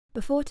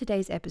Before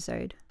today's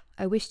episode,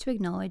 I wish to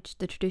acknowledge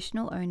the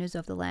traditional owners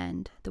of the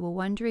land, the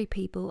Wurundjeri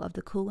people of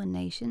the Kulin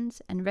Nations,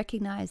 and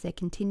recognise their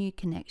continued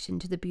connection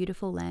to the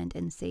beautiful land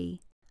and sea.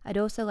 I'd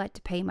also like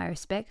to pay my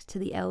respects to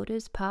the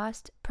elders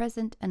past,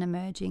 present and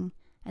emerging,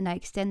 and I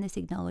extend this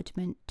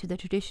acknowledgement to the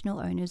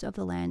traditional owners of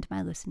the land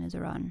my listeners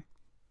are on.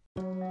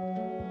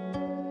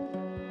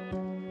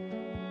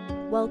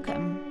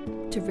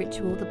 Welcome to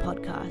Ritual the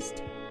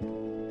Podcast,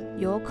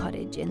 your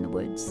cottage in the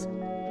woods.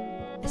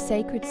 A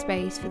sacred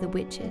space for the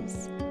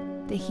witches,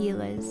 the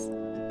healers,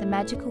 the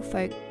magical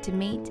folk to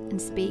meet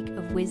and speak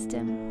of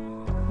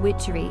wisdom,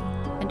 witchery,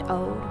 and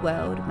old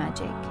world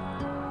magic.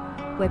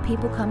 Where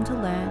people come to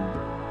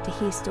learn, to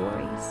hear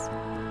stories,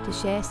 to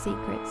share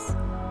secrets,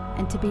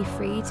 and to be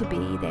free to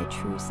be their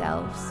true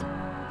selves.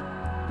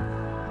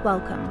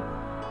 Welcome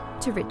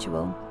to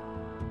Ritual.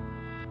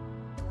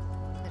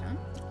 Is it on?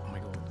 Oh my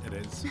god, it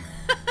is.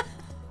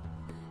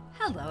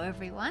 Hello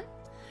everyone,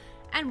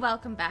 and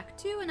welcome back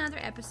to another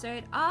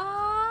episode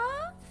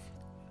of...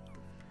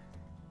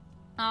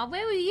 Oh,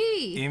 where were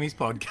you? Amy's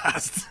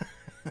podcast.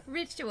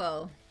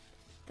 Ritual,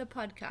 the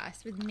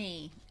podcast with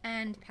me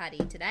and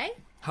Patty today.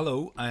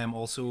 Hello, I am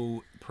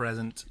also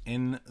present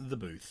in the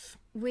booth.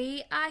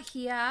 We are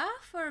here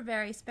for a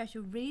very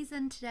special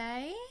reason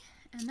today,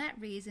 and that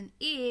reason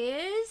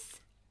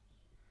is...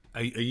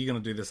 Are you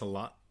going to do this a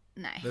lot?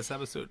 No. This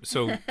episode?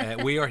 So,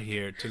 we are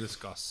here to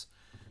discuss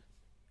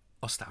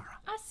Ostara.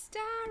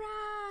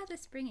 Ostara, the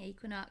spring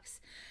equinox.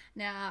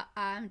 Now,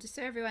 just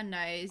so everyone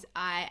knows,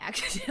 I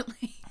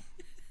accidentally...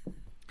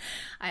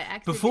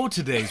 Before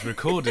today's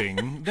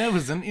recording, there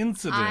was an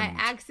incident. I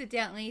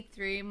accidentally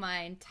threw my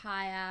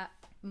entire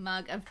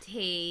mug of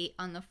tea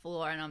on the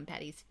floor and on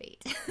Patty's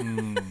feet.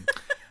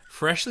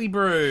 Freshly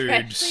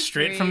brewed,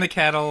 straight from the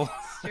kettle.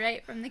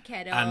 Straight from the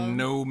kettle. And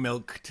no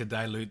milk to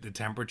dilute the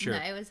temperature. No,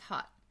 it was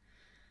hot.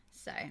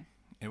 So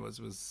it was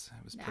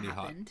pretty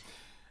happened.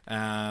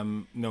 Hot.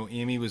 No,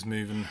 Amy was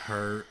moving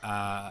her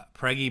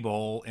preggy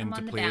ball into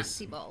I'm on place.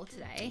 the bouncy ball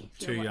today.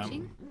 If you're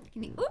watching.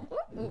 Can you...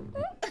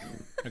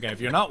 Okay,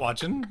 if you're not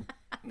watching,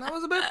 that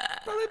was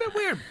probably a bit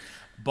weird.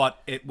 But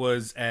it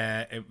was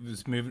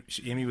moving.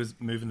 Amy was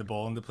moving the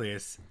ball into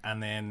place,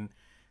 and then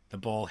the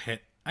ball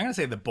hit. I'm gonna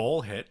say the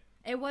ball hit.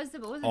 It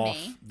wasn't off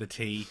me. The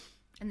tea.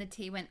 And the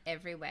tea went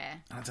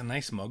everywhere. And it's a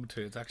nice mug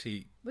too. It's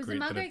actually was great the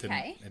mug that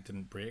okay? It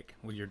didn't break.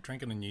 Well, you're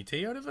drinking a new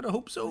tea out of it. I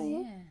hope so.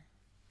 Oh, yeah,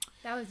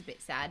 that was a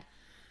bit sad.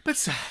 Bit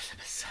sad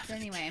for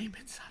anyway, the tea.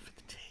 Bit sad for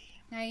the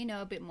tea. Now you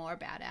know a bit more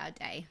about our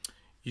day.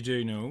 You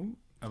do know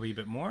a wee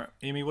bit more.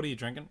 Amy, what are you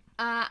drinking?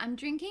 I'm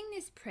drinking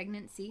this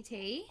pregnancy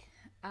tea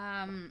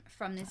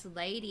from this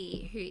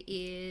lady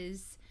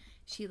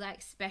she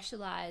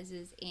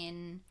specializes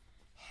in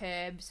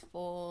herbs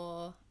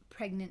for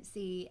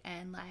pregnancy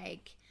and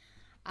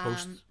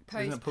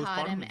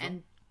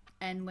postpartum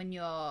and when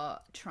you're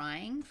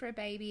trying for a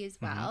baby as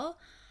well.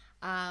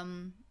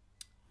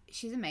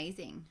 She's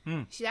amazing.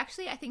 She's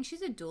actually, I think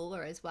she's a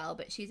doula as well,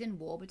 but she's in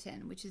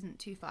Warburton, which isn't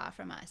too far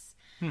from us.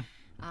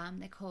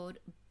 They're called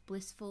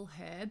Blissful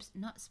Herbs,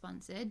 not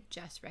sponsored,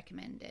 just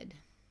recommended.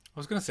 I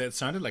was going to say, it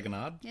sounded like an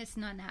ad. It's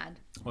not an ad.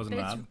 Wasn't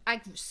an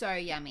ad? It's so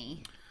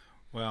yummy.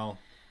 Well...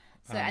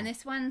 So, and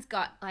this one's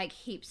got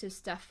heaps of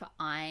stuff for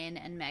iron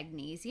and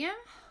magnesium,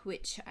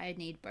 which I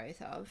need both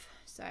of.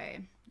 So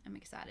I'm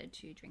excited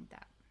to drink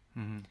that.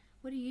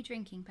 What are you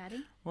drinking,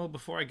 Patty? Well,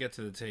 before I get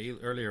to the tea,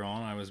 earlier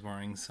on I was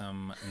wearing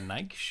some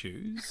Nike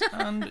shoes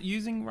and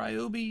using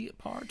Ryobi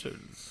power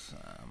tools.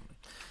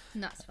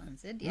 Not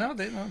sponsored. No,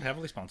 they're not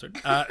heavily sponsored.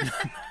 No.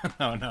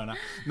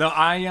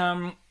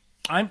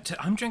 I'm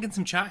drinking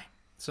some chai,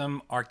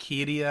 some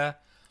Arcadia.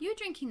 You were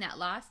drinking that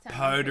last time.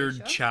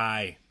 Powdered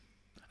chai.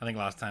 I think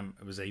last time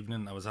it was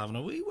evening. I was having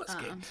a wee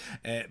whiskey,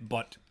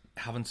 but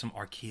having some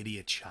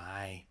Arcadia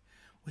chai,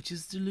 which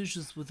is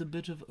delicious with a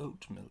bit of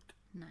oat milk.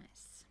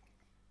 Nice.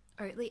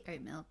 Oatly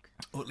oat milk.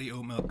 Oatly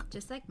oat milk.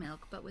 Just like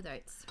milk, but with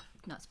oats.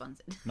 Not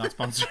sponsored. Not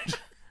sponsored.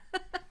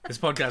 This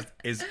podcast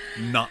is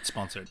not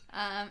sponsored.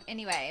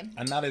 Anyway.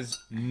 And that is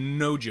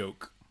no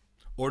joke.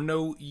 Or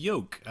no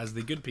yoke, as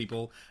the good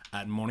people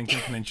at Mornington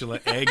Peninsula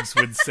Eggs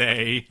would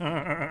say.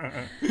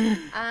 How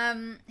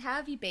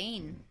have you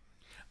been?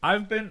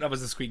 That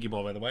was a squeaky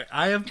ball, by the way.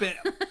 I've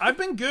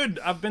been good.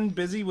 I've been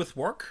busy with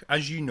work,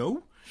 as you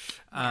know.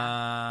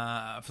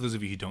 For those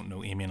of you who don't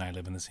know, Amy and I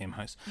live in the same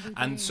house.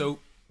 And so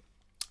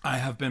I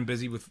have been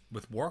busy with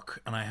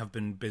work, and I have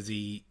been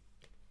busy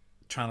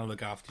trying to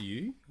look after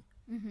you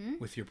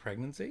with your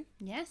pregnancy.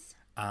 Yes.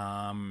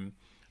 And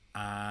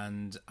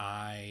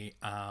I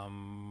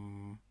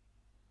am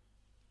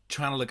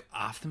trying to look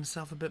after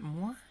myself a bit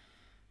more.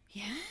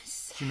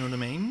 Yes. Do you know what I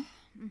mean?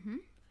 Mm-hmm.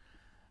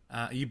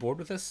 Are you bored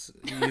with this?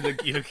 You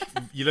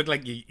look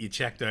like you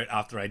checked out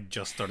after I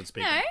just started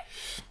speaking. No,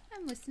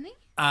 I'm listening.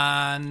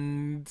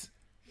 And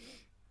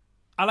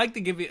I like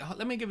to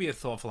let me give you a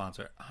thoughtful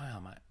answer. How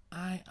am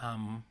I?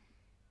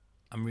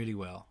 I'm really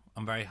well.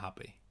 I'm very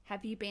happy.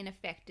 Have you been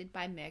affected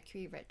by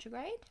Mercury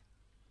retrograde?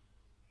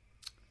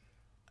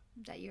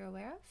 That you're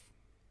aware of?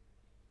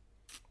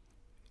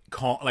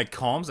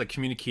 comms, like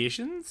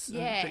communications.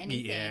 Yeah,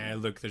 anything. Yeah.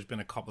 Look, there's been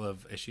a couple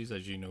of issues,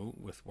 as you know,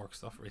 with work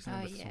stuff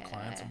recently with some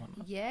clients and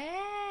whatnot.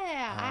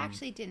 Yeah, I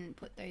actually didn't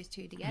put those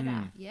two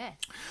together. Yeah,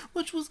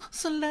 Which was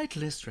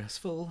slightly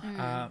stressful,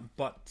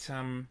 but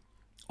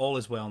all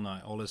is well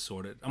now. All is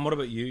sorted. And what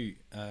about you,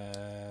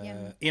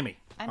 Amy?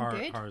 I'm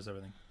good. How is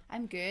everything?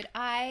 I'm good.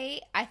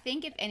 I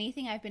think if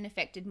anything, I've been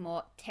affected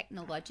more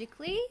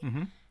technologically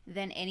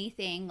than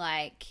anything,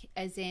 like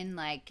as in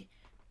like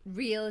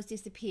reels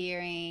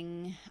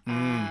disappearing,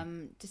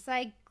 just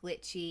like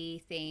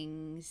glitchy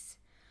things.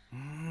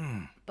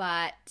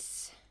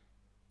 But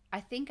I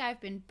think I've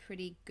been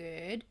pretty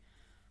good.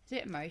 I was a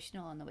bit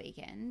emotional on the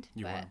weekend,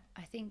 but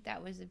I think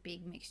that was a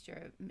big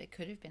mixture. It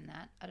could have been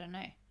that. I don't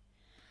know.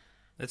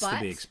 That's to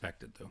be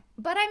expected, though.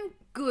 But I'm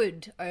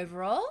good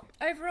overall.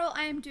 Overall,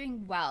 I am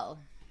doing well.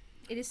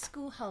 It is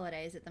school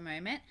holidays at the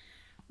moment,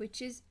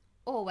 which is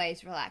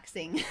always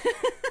relaxing.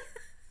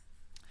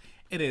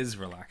 It is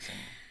relaxing.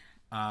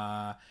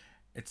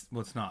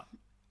 It's not.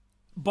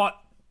 But,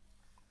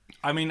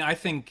 I mean, I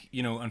think,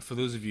 and for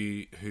those of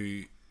you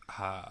who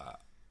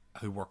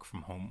work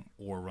from home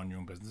or run your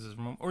own businesses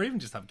from home, or even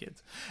just have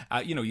kids,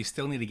 you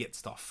still need to get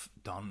stuff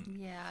done.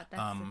 Yeah,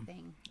 that's the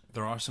thing.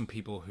 There are some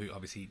people who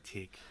obviously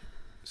take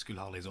school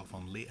holidays off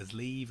on as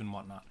leave and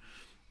whatnot.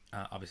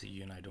 Obviously,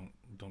 you and I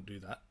don't do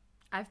that.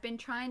 I've been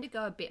trying to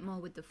go a bit more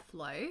with the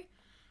flow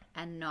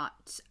and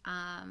not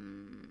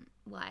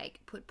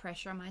put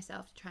pressure on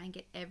myself to try and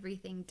get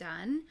everything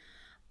done.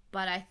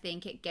 But I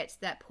think it gets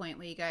to that point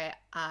where you go,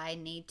 I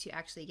need to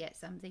actually get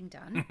something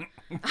done.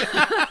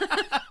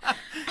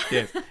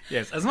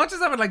 Yes. As much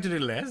as I would like to do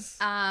less,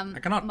 I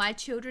cannot. My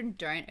children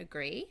don't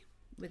agree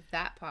with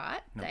that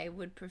part. No. They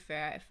would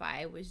prefer if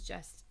I was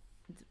just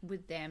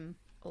with them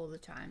all the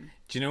time.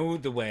 Do you know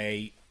the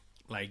way,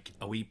 like,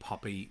 a wee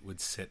puppy would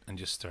sit and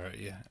just stare at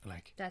you,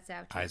 like, that's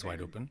our eyes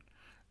wide open?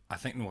 I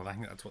think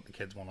that's what the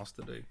kids want us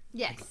to do.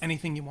 Yes. Like,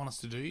 anything you want us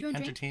to do,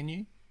 entertain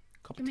you,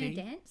 cup of tea,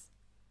 dance,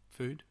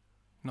 food,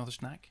 another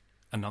snack,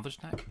 another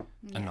snack,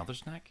 another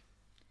snack,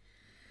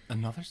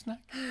 another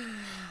snack.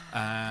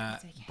 okay.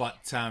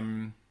 But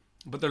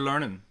they're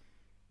learning,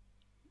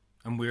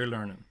 and we're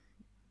learning,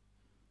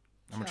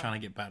 and we're trying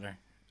to get better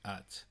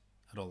at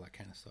all that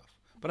kind of stuff.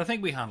 But I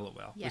think we handle it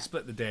well. Yeah. We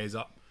split the days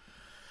up.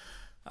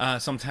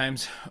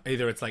 Sometimes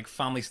either it's like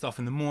family stuff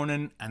in the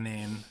morning and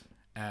then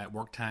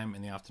work time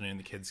in the afternoon.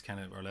 The kids kind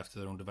of are left to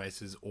their own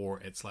devices,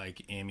 or it's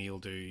like Amy will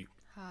do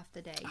half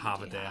the day.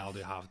 I'll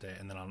do half a day,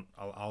 and then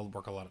I'll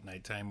work a lot at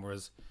night time.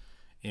 Whereas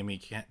Amy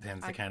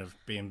tends to kind of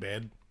be in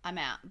bed. I'm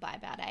out by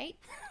about 8.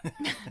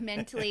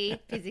 Mentally,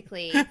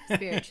 physically,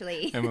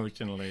 spiritually,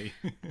 emotionally.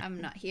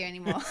 I'm not here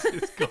anymore.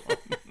 It's gone.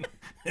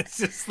 It's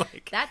just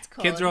like that's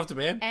called kids are off to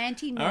bed.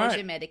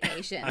 Anti-nausea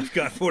medication. I've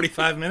got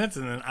 45 minutes,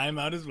 and then I'm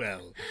out as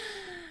well.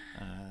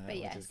 But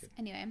yes,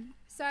 anyway.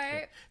 So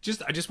I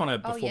just want to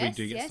before we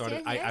do get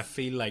started. Yes. I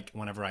feel like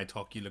whenever I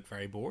talk, you look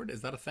very bored.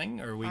 Is that a thing,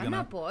 or are we I'm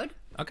not bored.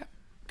 Okay,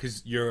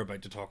 because you're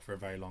about to talk for a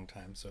very long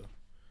time. So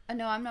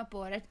no, I'm not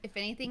bored. If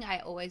anything, I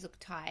always look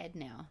tired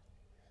now.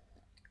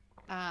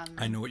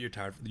 I know what you're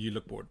tired. You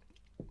look bored.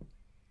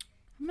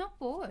 I'm not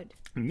bored.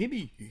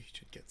 Maybe you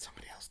should get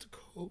somebody else to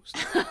co-host.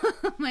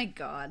 Oh my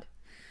god,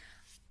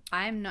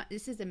 I'm not.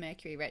 This is a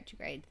Mercury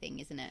retrograde thing,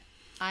 isn't it?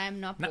 I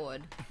am not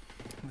bored.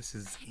 This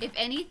is. If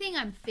anything,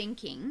 I'm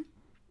thinking.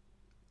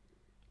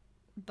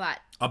 But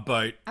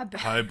about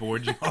how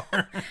bored you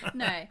are.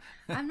 No,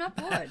 I'm not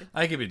bored.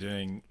 I could be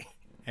doing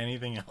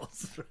anything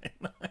else right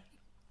now.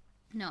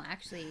 No, I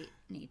actually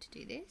need to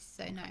do this.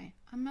 So no,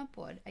 I'm not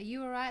bored. Are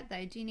you alright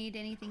though? Do you need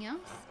anything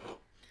else?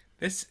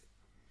 That's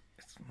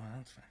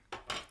fine.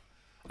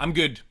 I'm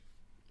good.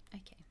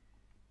 Okay.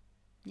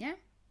 Yeah?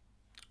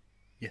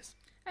 Yes.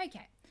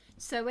 Okay.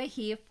 So we're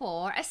here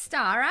for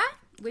Ostara,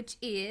 which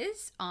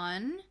is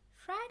on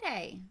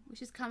Friday, which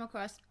has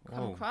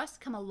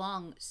come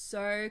along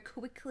so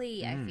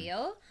quickly, I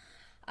feel.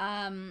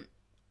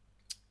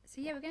 So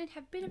yeah, we're going to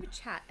have a bit of a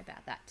chat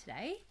about that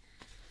today.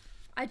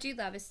 I do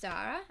love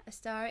Ostara.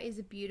 Ostara is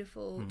a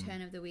beautiful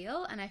turn of the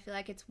wheel, and I feel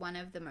like it's one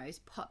of the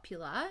most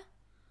popular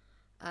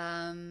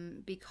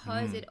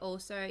because it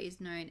also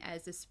is known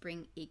as the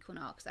spring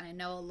equinox. And I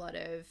know a lot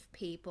of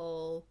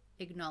people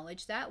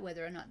acknowledge that,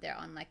 whether or not they're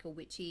on like a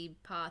witchy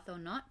path or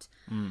not,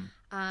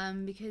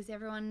 because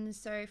everyone's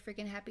so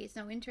freaking happy it's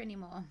not winter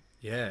anymore.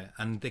 Yeah,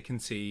 and they can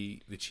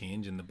see the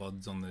change in the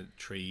buds on the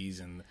trees,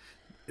 and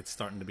it's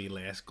starting to be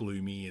less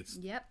gloomy.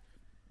 Yep.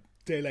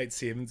 Daylight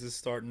savings is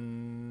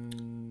starting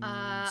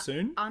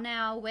soon. On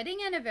our wedding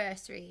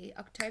anniversary,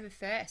 October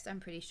 1st, I'm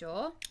pretty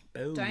sure.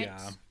 Oh, Don't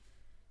yeah.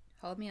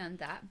 hold me on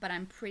that, but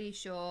I'm pretty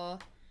sure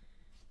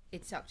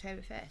it's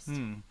October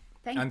 1st.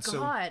 Thank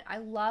God. I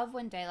love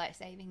when daylight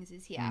savings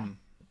is here.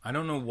 I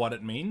don't know what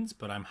it means,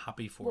 but I'm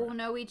happy for it. Well,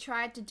 no, we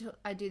tried to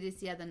I do this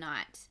the other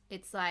night.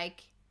 It's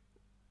like,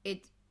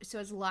 so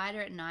it's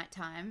lighter at night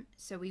time,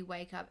 so we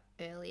wake up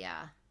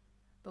earlier.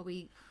 But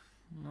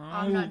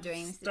I'm not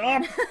doing this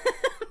Stop! again.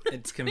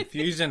 It's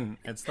confusing.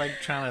 It's like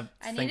trying to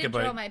I think need to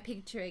draw about my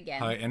picture again.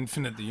 how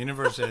infinite the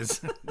universe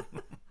is.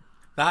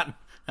 That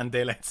and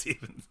daylight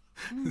savings.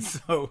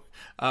 So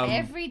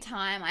every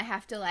time I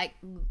have to like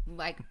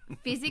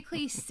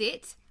physically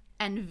sit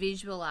and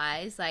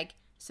visualize, like,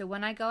 so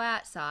when I go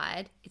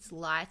outside, it's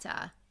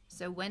lighter.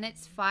 So when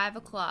it's 5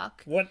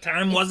 o'clock, what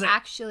time was it?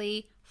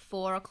 Actually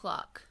 4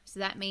 o'clock. So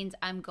that means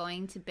I'm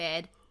going to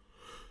bed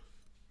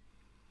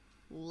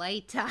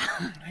later.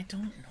 I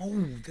don't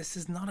know. This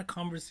is not a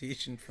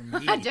conversation for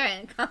me. I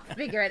can't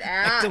figure it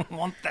out. I don't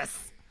want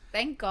this.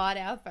 Thank God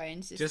our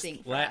phones just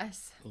think for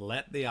us.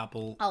 Let the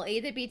Apple I'll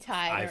either be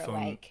tired iPhone or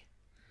awake.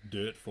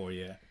 do it for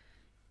you.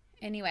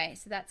 Anyway,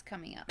 so that's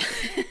coming up.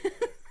 This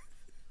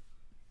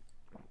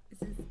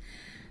is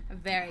a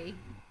very...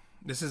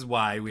 This is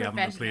why we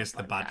haven't replaced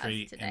the podcast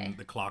battery today. in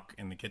the clock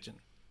in the kitchen.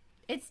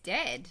 It's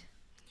dead.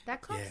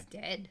 That clock's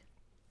dead.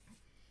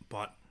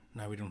 But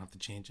now we don't have to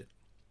change it.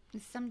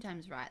 It's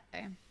sometimes right,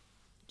 though.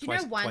 Do you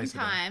know one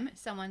time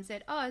someone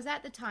said, oh, is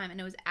that the time?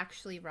 And it was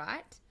actually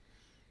right.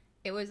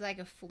 It was like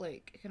a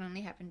fluke. It can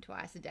only happen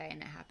twice a day,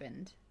 and it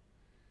happened.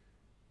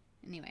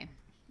 Anyway.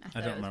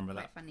 I don't remember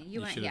that. Funny.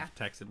 You should have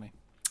texted me.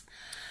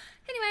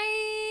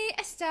 Anyway,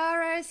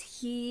 Ostara's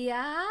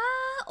here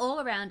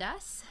all around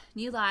us.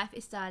 New life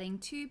is starting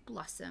to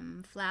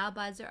blossom. Flower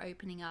buds are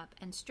opening up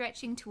and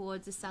stretching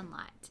towards the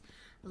sunlight.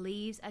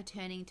 Leaves are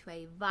turning to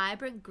a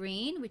vibrant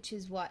green, which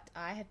is what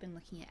I have been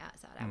looking at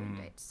outside our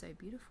window. It's so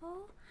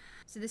beautiful.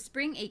 So the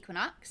spring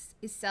equinox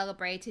is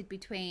celebrated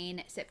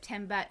between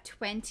September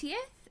 20th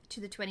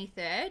to the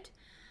 23rd.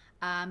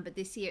 But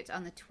this year it's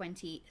on the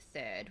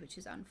 23rd, which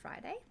is on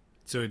Friday.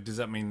 So does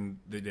that mean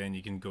that then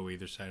you can go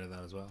either side of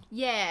that as well?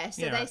 Yeah,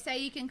 so they say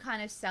you can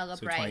kind of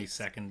celebrate.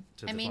 So 22nd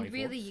to the 24th. I mean,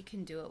 really, you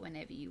can do it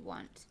whenever you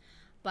want.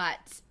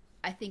 But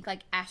I think,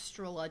 like,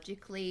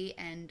 astrologically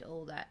and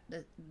all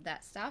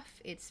that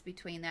stuff, it's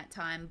between that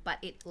time. But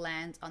it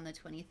lands on the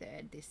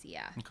 23rd this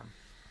year. Okay.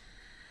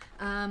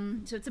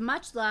 So it's a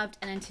much-loved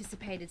and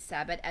anticipated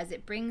Sabbath as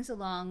it brings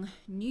along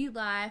new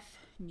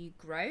life, new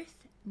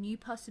growth, new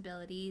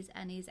possibilities,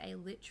 and is a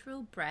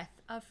literal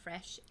breath of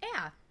fresh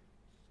air.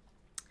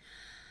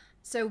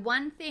 So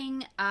one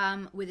thing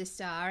with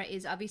Ostara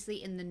is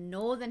obviously in the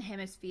northern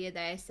hemisphere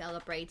they are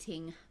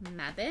celebrating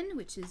Mabon,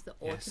 which is the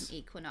autumn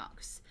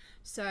equinox.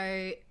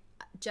 So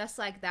just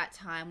like that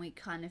time we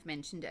kind of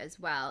mentioned as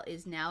well,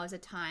 is now as a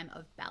time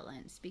of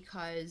balance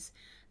because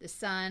the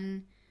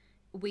sun,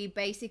 we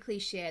basically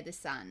share the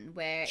sun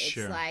where it's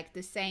like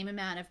the same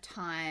amount of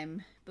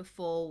time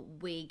before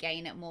we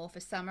gain it more for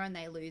summer and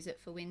they lose it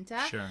for winter.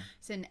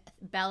 So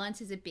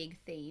balance is a big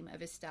theme of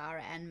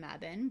Ostara and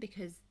Mabon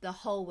because the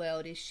whole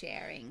world is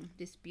sharing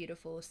this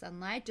beautiful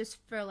sunlight just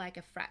for like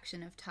a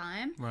fraction of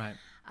time. Right.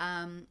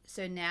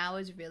 So now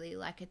is really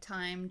like a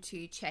time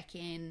to check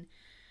in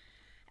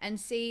and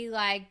see,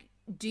 like,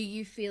 do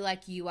you feel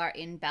like you are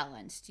in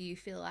balance? Do you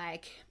feel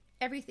like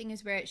everything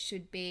is where it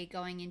should be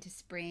going into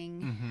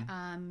spring?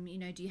 You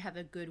know, do you have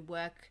a good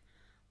work,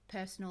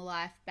 personal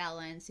life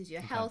balance? Is your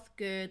health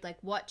good? Like,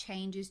 what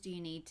changes do you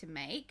need to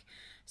make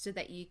so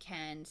that you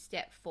can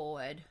step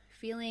forward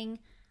feeling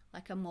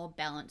like a more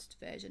balanced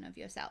version of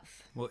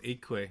yourself? Well,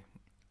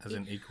 as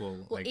in equal.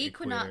 Well, like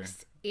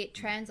equinox, equator, it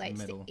translates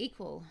middle. to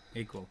equal.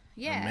 Equal.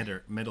 Yeah.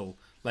 Middle.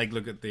 Like,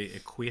 look at the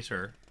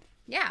equator.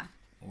 Yeah.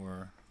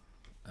 Or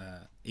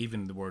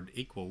even the word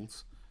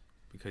equals,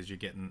 because you're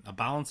getting a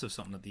balance of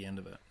something at the end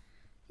of it.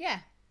 Yeah.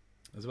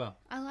 As well.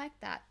 I like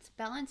that.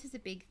 Balance is a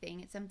big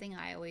thing. It's something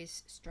I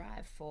always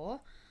strive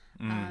for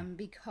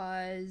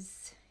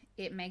because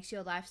it makes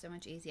your life so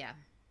much easier.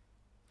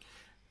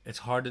 It's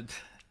hard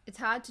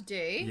to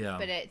do,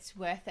 but it's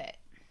worth it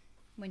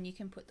when you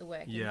can put the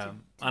work into. Yeah,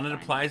 and it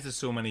applies to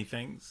so many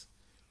things.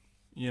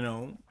 You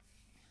know,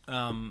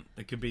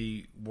 it could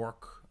be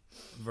work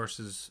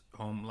versus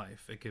home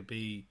life. It could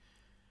be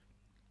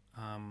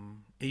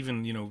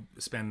even, you know,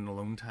 spending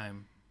alone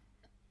time,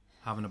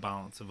 having a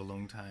balance of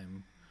alone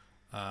time,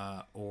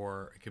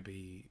 or it could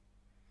be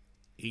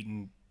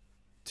eating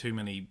too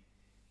many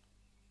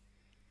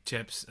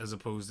chips as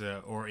opposed to,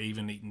 or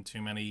even eating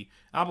too many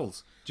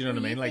apples. Do you know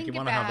what I mean? Like, you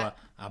want to have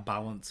a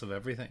balance of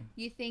everything.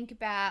 You think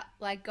about,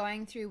 like,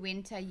 going through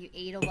winter, you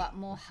eat a lot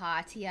more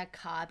heartier,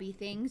 carby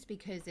things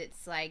because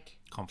it's like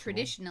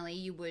traditionally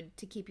you would,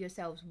 to keep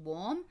yourselves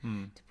warm,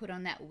 to put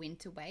on that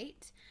winter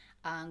weight,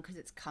 because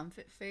it's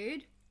comfort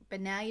food.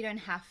 But now you don't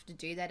have to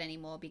do that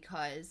anymore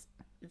because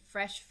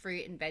fresh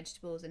fruit and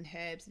vegetables and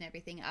herbs and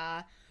everything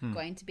are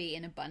going to be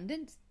in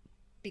abundance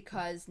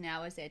because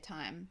now is their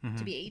time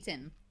to be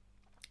eaten.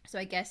 So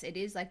I guess it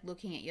is like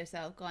looking at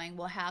yourself going,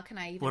 well, how can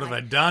I even... What have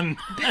I done?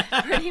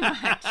 Pretty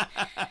much.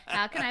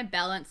 How can I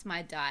balance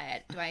my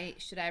diet?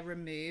 Should I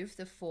remove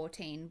the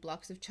 14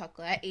 blocks of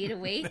chocolate I eat a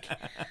week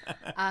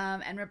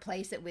and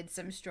replace it with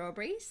some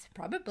strawberries?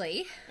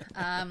 Probably.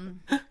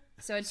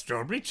 So it's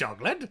Strawberry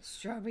chocolate?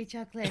 Strawberry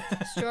chocolate.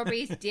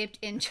 Strawberries dipped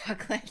in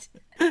chocolate.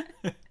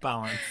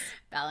 Balance.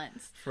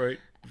 Fruit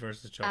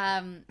versus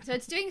chocolate. So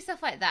it's doing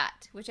stuff like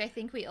that, which I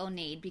think we all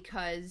need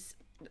because...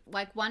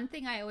 Like, one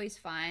thing I always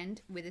find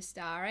with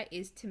Ostara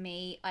is, to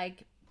me,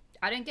 like,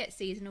 I don't get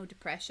seasonal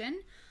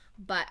depression,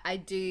 But I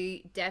do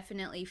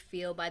definitely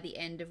feel by the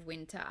end of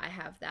winter, I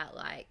have that,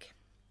 like,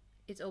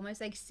 it's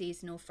almost like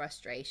seasonal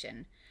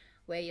frustration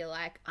where you're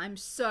like, I'm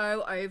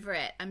so over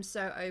it. I'm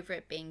so over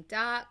it being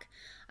dark.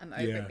 I'm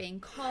over it being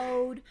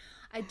cold.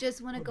 I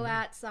just want to go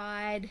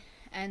outside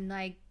and,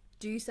 like,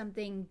 do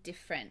something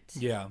different.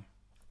 Yeah.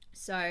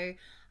 So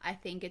I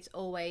think it's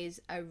always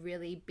a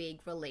really big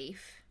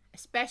relief,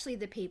 especially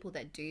the people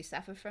that do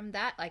suffer from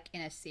that, like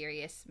in a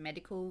serious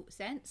medical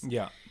sense.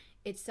 Yeah.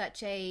 It's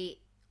such a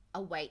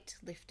weight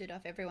lifted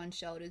off everyone's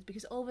shoulders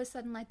because all of a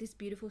sudden, like, this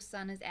beautiful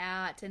sun is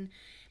out and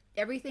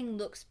everything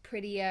looks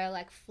prettier,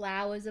 like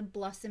flowers are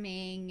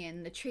blossoming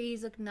and the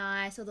trees look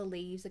nice, or the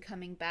leaves are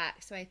coming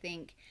back. So I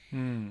think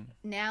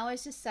now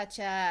is just such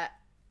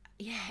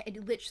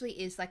it literally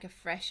is like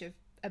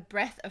a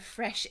breath of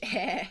fresh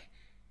air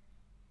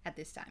at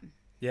this time.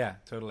 Yeah,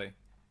 totally.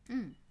 I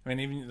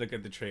mean, even you look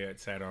at the tree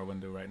outside our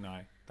window right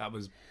now. That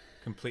was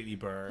completely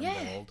bare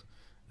and bald,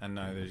 and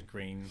now there's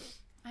green.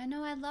 I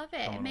know, I love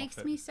it. It makes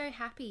me so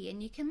happy.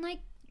 And you can, like,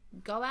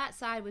 go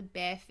outside with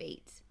bare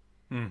feet.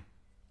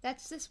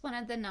 That's just one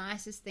of the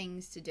nicest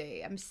things to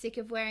do. I'm sick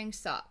of wearing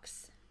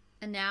socks.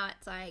 And now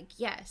it's like,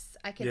 yes,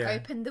 I can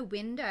open the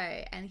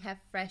window and have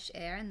fresh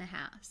air in the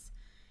house.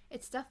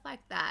 It's stuff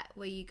like that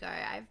where you go,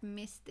 I've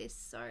missed this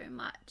so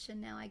much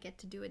and now I get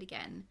to do it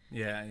again.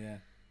 Yeah, yeah.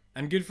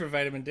 And good for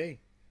vitamin D.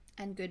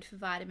 And good for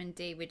vitamin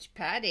D, which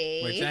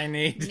Paddy Which I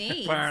need,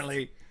 needs,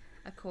 apparently.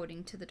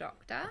 According to the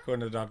doctor.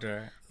 According to the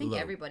doctor. I think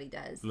everybody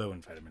does. Low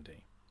in vitamin D.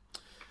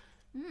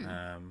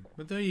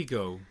 But there you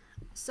go.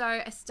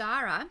 So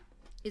Ostara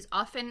is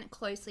often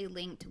closely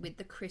linked with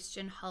the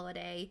Christian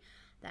holiday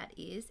that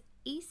is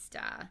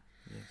Easter.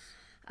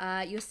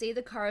 Yes. You'll see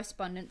the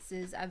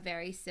correspondences are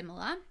very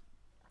similar,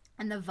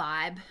 and the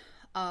vibe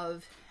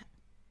of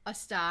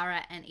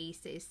Ostara and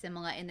Easter is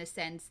similar in the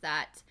sense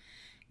that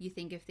you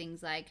think of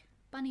things like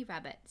bunny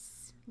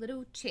rabbits,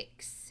 little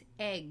chicks,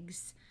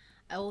 eggs,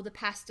 all the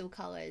pastel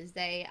colours.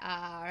 They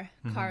are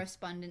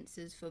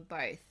correspondences for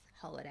both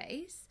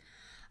holidays.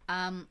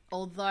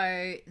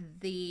 Although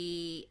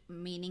the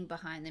meaning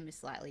behind them is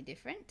slightly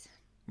different.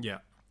 Yeah.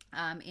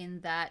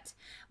 In that,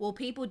 well,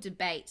 people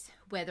debate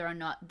whether or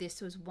not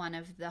this was one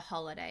of the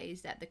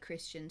holidays that the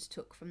Christians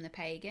took from the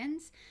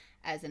pagans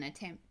as an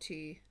attempt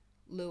to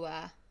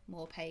lure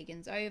more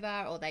pagans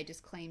over, or they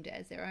just claimed it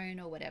as their own,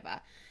 or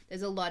whatever.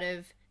 There's a lot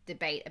of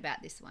debate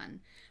about this one.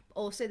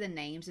 Also, the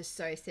names are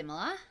so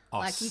similar.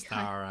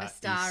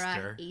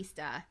 Ostara,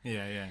 Easter.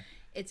 Yeah, yeah.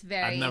 It's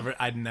very...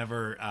 I'd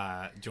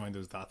never joined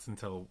those dots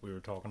until we were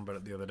talking about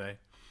it the other day.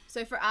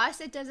 So for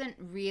us, it doesn't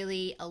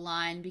really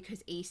align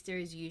because Easter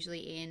is usually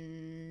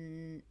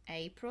in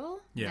April,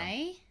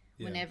 May,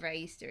 whenever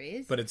Easter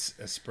is. But it's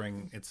a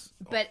spring.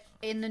 But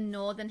in the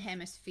northern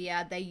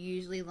hemisphere, they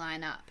usually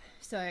line up.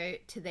 So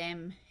to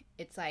them,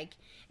 it's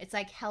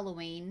like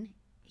Halloween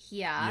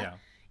here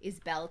is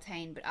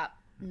Beltane, but up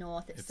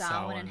north it's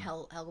Samhain, and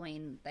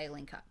Halloween they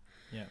link up.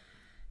 Yeah.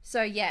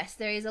 So yes,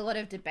 there is a lot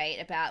of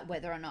debate about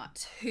whether or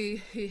not who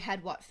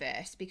had what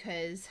first,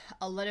 because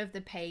a lot of the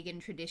pagan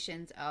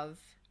traditions of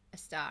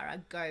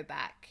Ostara go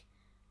back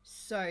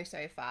so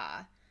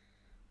far.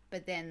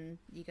 But then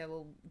you go,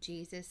 well,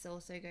 Jesus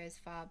also goes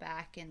far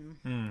back,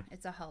 and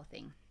it's a whole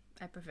thing.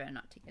 I prefer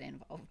not to get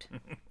involved.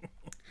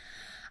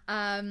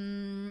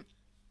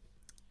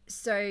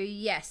 So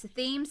yes, the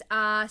themes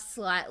are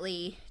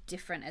slightly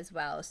different as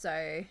well.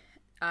 So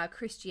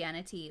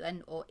Christianity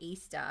or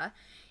Easter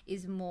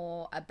is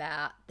more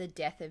about the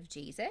death of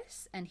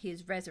Jesus and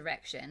his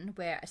resurrection,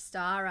 where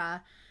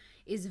Ostara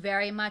is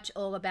very much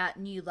all about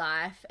new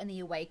life and the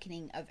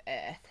awakening of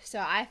Earth. So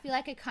I feel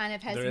like it kind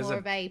of has more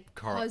of a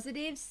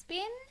positive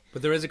spin.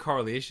 But there is a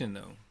correlation,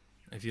 though,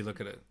 if you look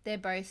at it. They're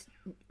both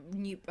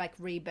new, like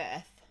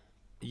rebirth.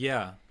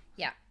 Yeah.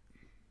 Yeah.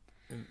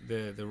 And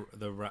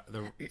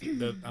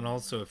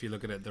also if you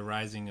look at it, the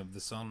rising of the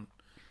sun.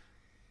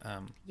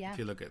 If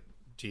you look at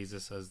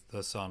Jesus as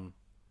the Son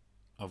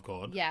of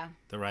God. Yeah.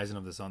 The rising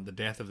of the sun, the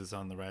death of the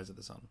sun, the rise of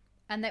the sun.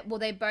 And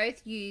they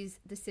both use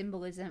the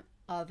symbolism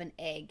of an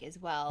egg as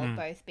well,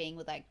 both being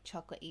with like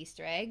chocolate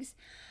Easter eggs,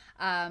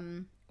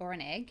 or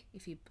an egg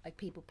if you like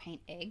people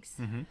paint eggs.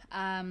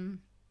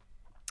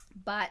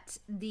 But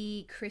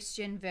the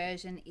Christian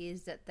version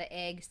is that the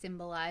egg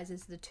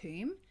symbolizes the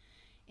tomb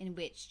in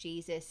which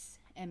Jesus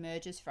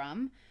emerges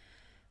from,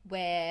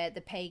 where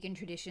the pagan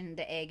tradition,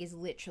 the egg is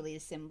literally a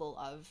symbol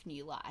of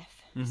new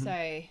life.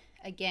 So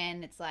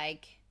again, it's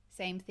like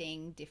same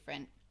thing,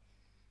 different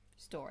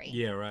story.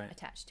 Yeah, right.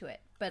 Attached to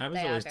it, but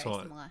they are very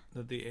similar.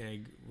 That the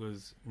egg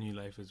was new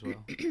life as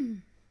well.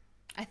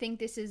 I think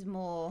this is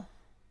more,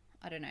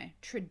 I don't know,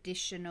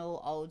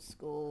 traditional, old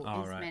school.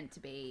 Meant to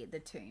be the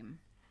tomb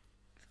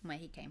from where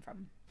he came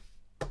from.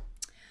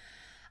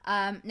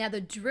 Now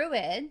the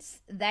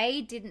Druids,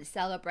 they didn't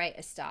celebrate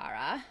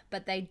Ostara,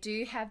 but they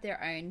do have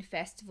their own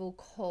festival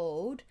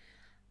called,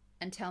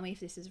 and tell me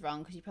if this is wrong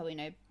because you probably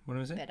know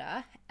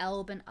better,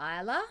 Elben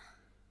Isla.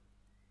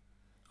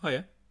 Oh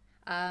yeah.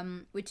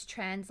 which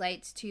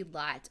translates to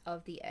light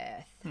of the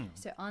earth.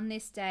 So on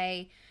this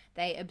day,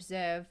 they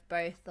observed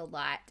both the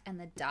light and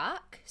the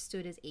dark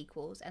stood as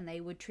equals, and they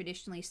would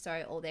traditionally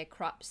sow all their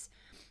crops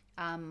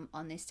on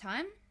this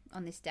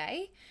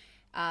day,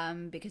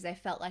 because they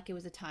felt like it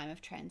was a time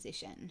of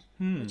transition,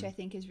 which I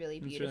think is really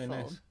beautiful.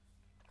 That's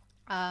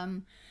really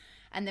nice.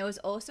 And there was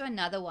also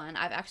another one.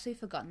 I've actually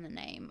forgotten the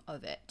name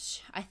of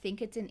it. I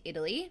think it's in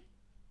Italy.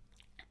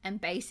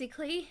 And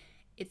basically,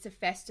 it's a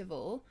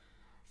festival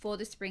for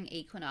the spring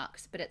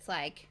equinox, but it's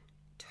like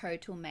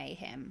total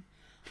mayhem.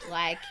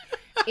 Like,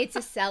 it's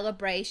a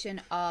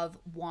celebration of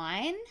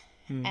wine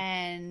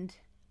and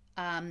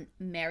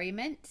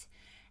merriment,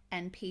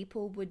 and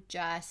people would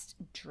just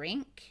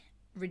drink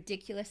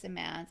ridiculous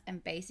amounts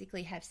and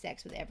basically have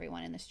sex with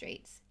everyone in the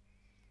streets.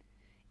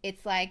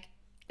 It's like...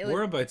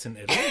 Whereabouts in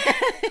Italy?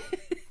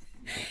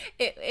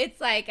 It's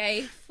like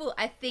a full...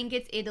 I think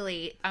it's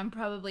Italy. I'm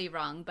probably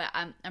wrong, but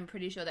I'm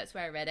pretty sure that's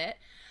where I read it.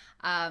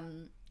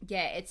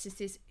 Yeah, it's just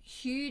this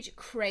huge,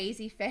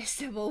 crazy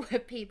festival where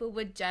people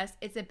would just...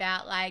 It's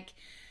about like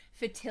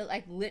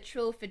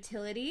literal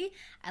fertility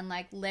and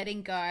like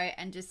letting go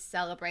and just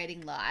celebrating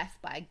life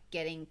by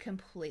getting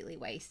completely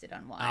wasted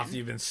on wine. After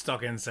you've been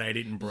stuck inside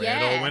eating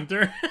bread all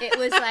winter. It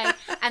was like,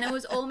 and it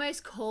was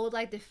almost called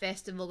like the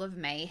Festival of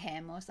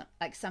Mayhem or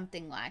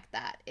something like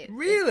that.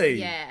 Really?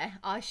 Yeah.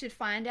 I should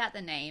find out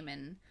the name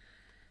and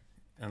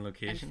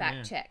location, and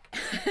fact check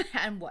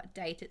and what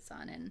date it's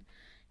on and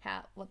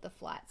what the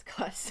flights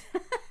cost.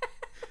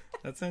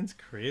 That sounds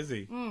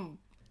crazy.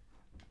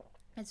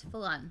 It's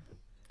full on.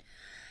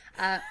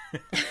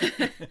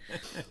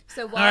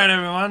 So what? All right,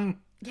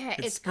 everyone. Yeah,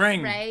 it's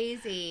spring.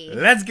 Crazy.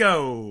 Let's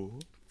go.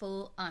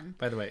 Full on.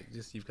 By the way,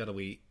 you've got a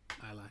wee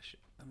eyelash.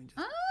 Let me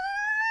just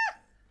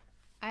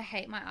I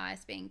hate my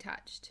eyes being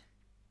touched.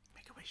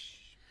 make a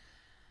wish.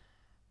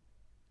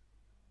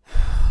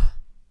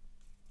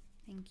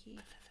 Thank you.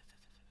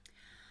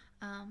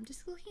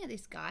 Just looking at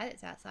this guy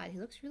that's outside. He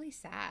looks really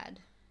sad.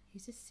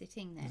 He's just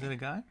sitting there. Is it a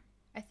guy?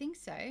 I think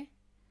so.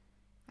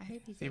 I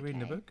hope he's Is he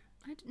reading a book?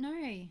 I don't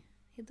know.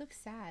 He looks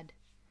sad.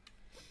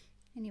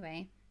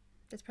 Anyway,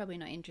 that's probably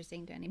not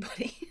interesting to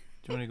anybody. Do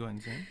you want to go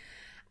and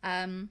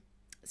see?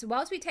 So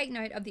whilst we take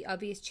note of the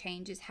obvious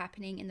changes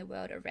happening in the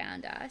world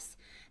around us,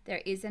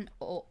 there is an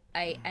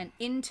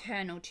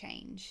internal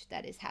change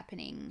that is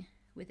happening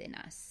within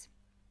us.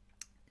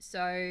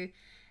 So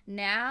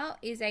now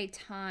is a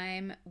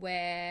time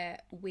where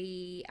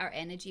our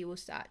energy will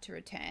start to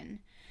return,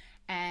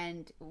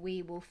 and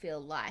we will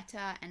feel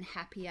lighter and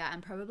happier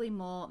and probably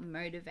more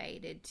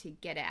motivated to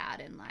get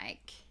out and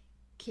like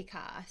kick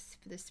ass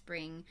for the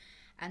spring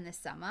and the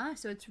summer.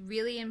 So it's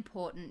really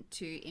important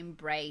to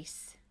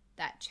embrace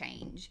that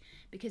change,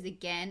 because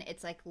again,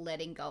 it's like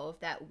letting go of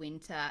that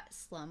winter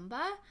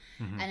slumber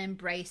and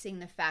embracing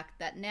the fact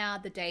that now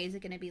the days are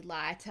going to be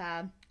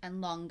lighter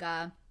and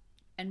longer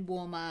and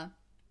warmer,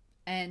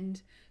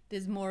 and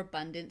there's more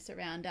abundance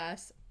around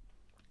us.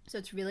 So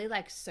it's really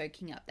like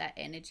soaking up that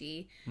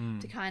energy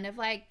to kind of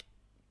like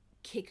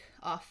kick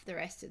off the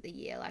rest of the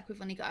year. Like,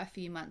 we've only got a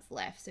few months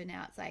left, so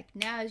now it's like,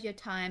 now is your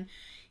time.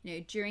 You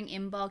know, during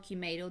Inbulk you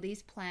made all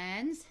these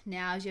plans,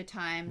 now is your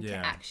time to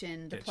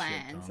action the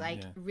plans.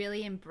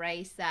 Really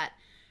embrace that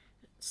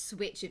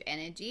switch of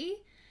energy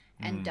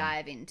and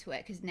dive into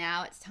it, because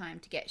now it's time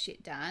to get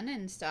shit done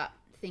and start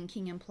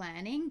thinking and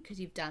planning,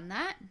 because you've done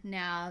that.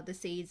 Now the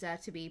seeds are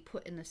to be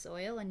put in the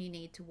soil and you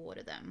need to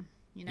water them,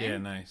 you know? Yeah,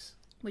 nice.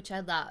 Which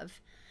I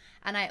love.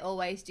 And I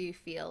always do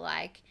feel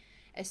like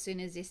as soon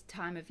as this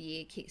time of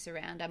year kicks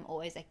around, I'm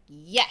always like,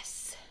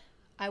 yes,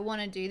 I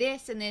want to do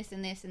this and this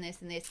and this and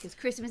this and this, because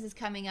Christmas is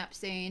coming up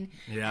soon.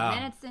 Yeah. And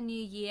then it's the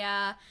new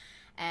year.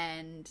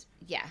 And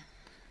yeah.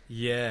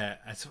 Yeah,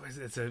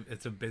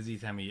 it's a busy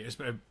time of year.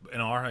 In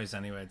our house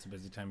anyway, it's a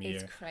busy time of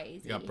year. It's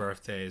crazy. We've got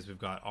birthdays, we've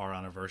got our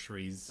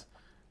anniversaries,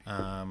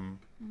 and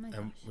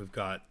we've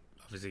got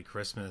obviously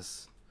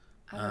Christmas.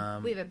 We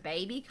have a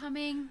baby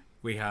coming.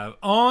 We have,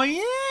 I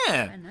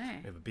know.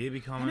 We have a baby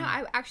coming.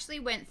 I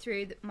actually went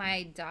through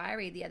my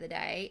diary the other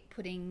day,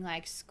 putting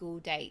like school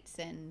dates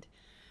and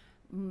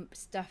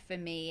stuff for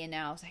me, and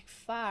I was like,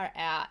 far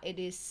out. It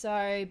is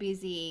so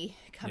busy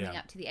coming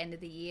up to the end of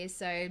the year.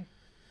 So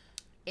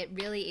it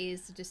really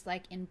is just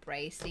like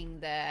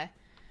embracing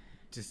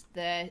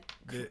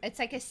it's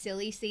like a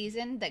silly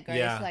season that goes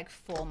like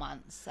 4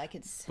 months. Like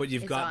but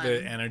you've got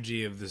the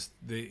energy of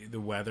the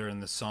weather and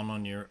the sun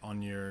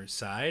on your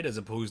side, as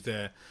opposed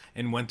to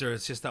in winter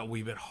it's just that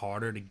wee bit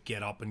harder to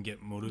get up and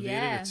get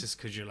motivated. It's just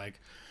because you're like,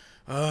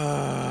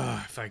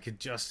 if I could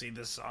just see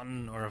the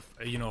sun, or if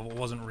it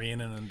wasn't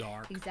raining and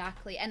dark.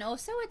 Exactly. And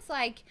also it's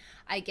like,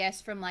 I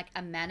guess from like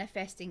a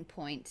manifesting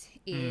point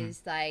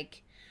is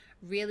like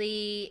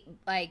really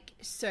like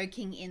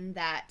soaking in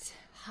that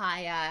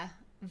higher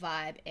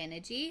vibe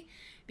energy,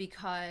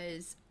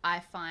 because I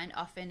find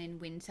often in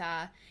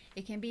winter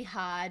it can be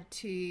hard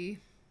to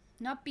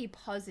not be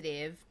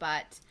positive,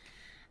 but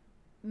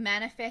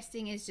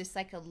manifesting is just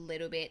like a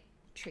little bit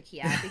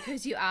trickier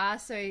because you are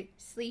so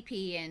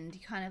sleepy and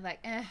you kind of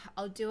like,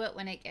 I'll do it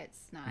when it gets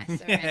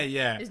nicer.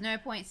 Yeah. There's no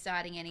point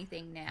starting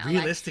anything now.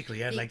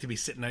 Realistically, I'd like to be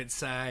sitting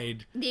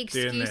outside. The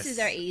excuses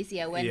are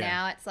easier when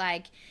now it's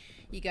like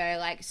you go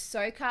like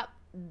soak up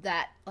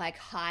that like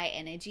high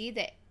energy,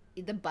 that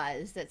the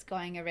buzz that's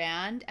going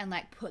around, and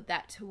like put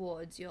that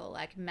towards your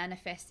like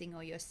manifesting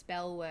or your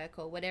spell work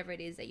or whatever it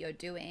is that you're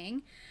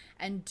doing,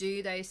 and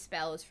do those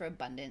spells for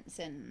abundance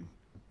and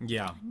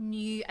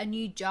a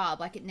new job.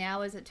 Like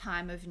now is a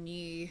time of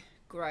new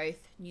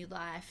growth, new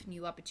life,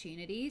 new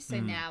opportunities. So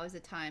now is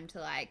a time to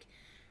like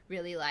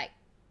really like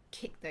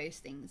kick those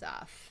things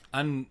off.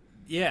 And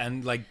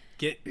like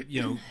get,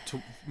 you know,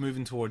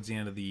 moving towards the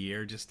end of the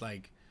year, just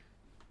like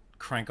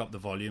crank up the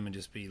volume and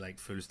just be like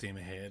full steam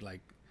ahead,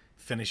 like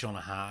finish on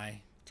a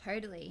high.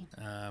 Totally.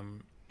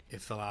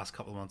 If the last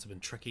couple of months have been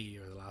tricky,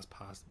 or the last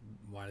past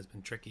while has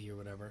been tricky or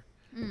whatever,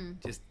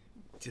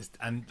 just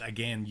and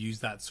again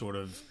use that sort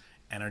of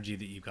energy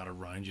that you've got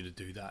around you to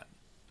do that.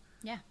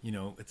 Yeah. You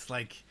know, it's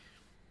like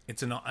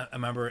I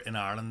remember in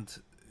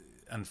Ireland,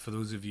 and for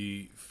those of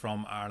you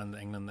from Ireland,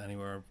 England,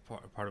 anywhere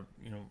part of,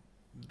 you know,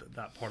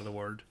 that part of the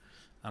world,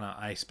 and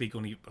I speak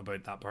only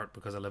about that part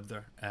because I live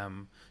there.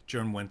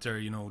 During winter,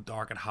 you know,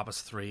 dark at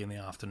 3:30 in the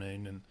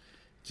afternoon, and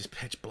just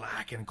pitch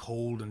black and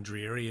cold and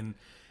dreary. And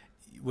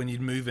when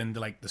you'd move into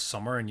like the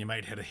summer and you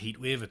might hit a heat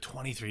wave at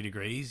 23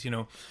 degrees, you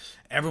know,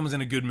 everyone was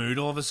in a good mood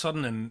all of a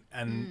sudden,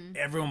 and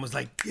everyone was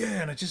like,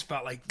 yeah, and it just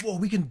felt like, whoa,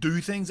 we can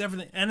do things,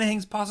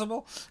 anything's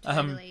possible.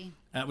 Totally.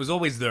 It was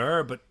always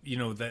there, but you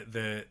know,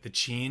 the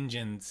change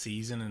in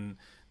season and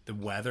the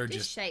weather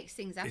just shakes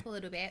things up a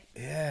little bit.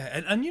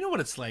 Yeah, and you know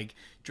what it's like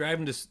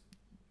driving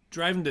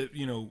to,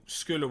 you know,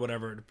 school or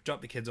whatever, to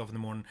drop the kids off in the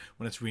morning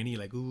when it's rainy,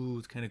 like, ooh,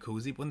 it's kind of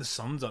cozy. But when the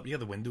sun's up, you have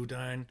the window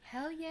down.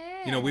 Hell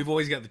yeah. You know, we've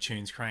always got the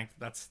tunes cranked.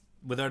 That's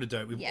without a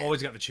doubt. We've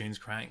always got the tunes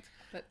cranked.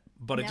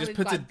 But it just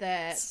puts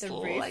the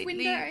roof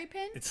window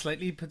open. It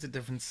slightly puts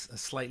a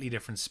slightly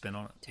different spin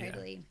on it.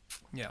 Totally.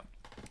 Yeah.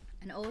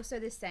 And also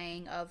the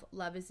saying of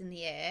love is in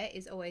the air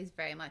is always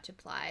very much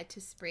applied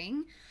to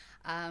spring.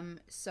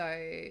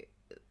 So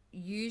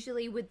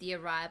usually with the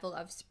arrival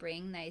of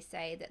spring, they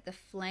say that the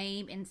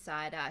flame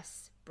inside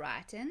us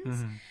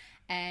brightens,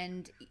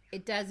 and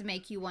it does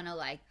make you want to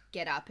like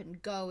get up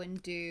and go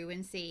and do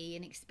and see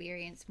and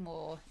experience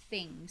more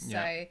things.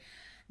 So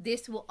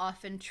this will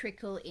often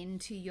trickle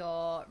into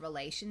your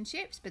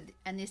relationships,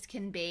 and this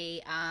can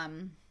be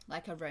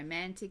like a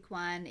romantic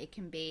one, it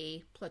can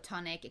be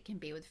platonic, it can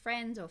be with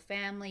friends or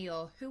family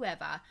or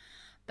whoever,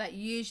 but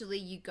usually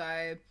you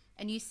go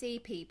and you see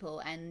people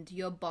and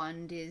your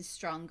bond is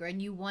stronger, and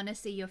you want to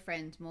see your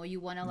friends more, you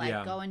want to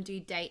like go and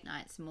do date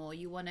nights more,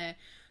 you want to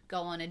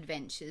go on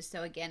adventures.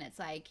 So again, it's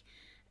like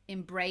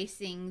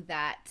embracing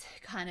that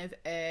kind of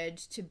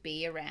urge to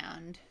be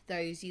around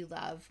those you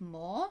love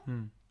more.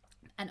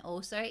 And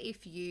also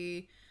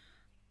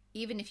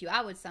even if you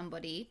are with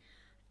somebody,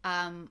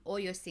 or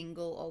you're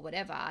single or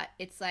whatever,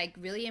 it's like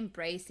really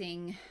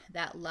embracing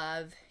that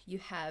love you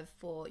have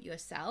for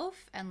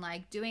yourself and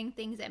like doing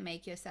things that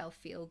make yourself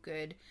feel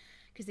good.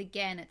 Because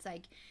again, it's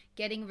like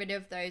getting rid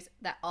of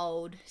that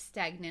old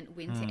stagnant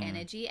winter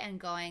energy and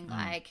going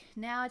like,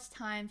 now it's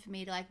time for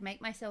me to like make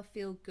myself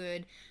feel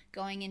good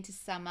going into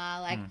summer,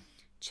 like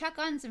chuck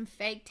on some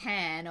fake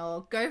tan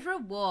or go for a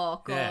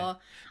walk or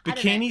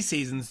bikini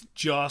season's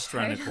just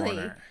around the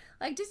corner.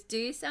 Like, just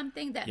do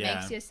something that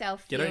makes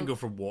yourself feel... Get out and go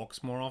for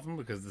walks more often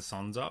because the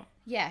sun's up.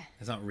 Yeah.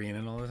 It's not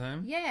raining all the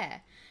time. Yeah.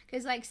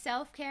 Because, like,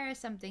 self-care is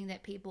something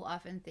that people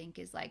often think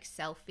is, like,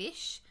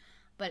 selfish,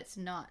 but it's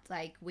not.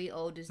 Like, we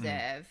all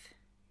deserve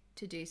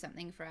to do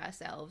something for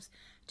ourselves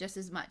just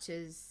as much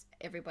as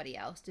everybody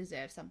else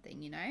deserves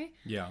something, you know?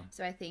 Yeah.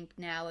 So I think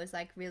now is,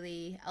 like,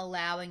 really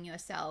allowing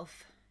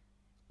yourself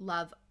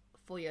love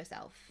for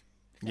yourself,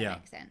 if that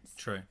makes sense.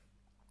 True.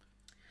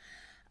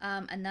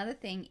 Another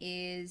thing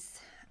is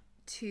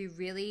to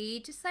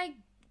really just like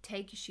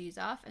take your shoes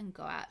off and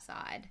go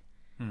outside.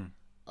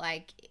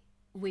 Like,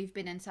 we've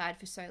been inside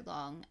for so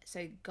long,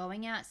 so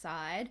going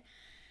outside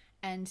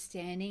and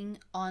standing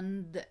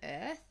on the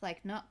earth,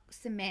 like not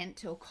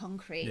cement or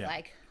concrete,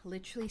 like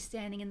literally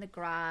standing in the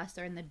grass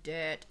or in the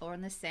dirt or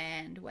in the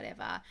sand,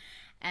 whatever,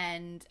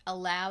 and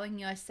allowing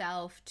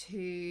yourself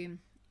to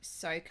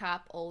soak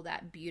up all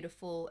that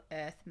beautiful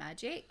earth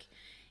magic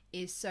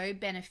is so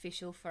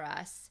beneficial for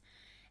us.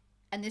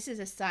 And this is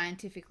a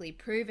scientifically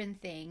proven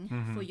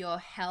thing for your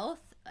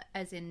health,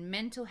 as in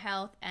mental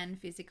health and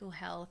physical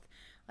health.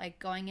 Like,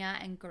 going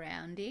out and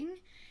grounding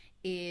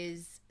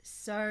is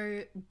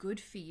so good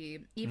for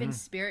you, even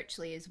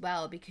spiritually as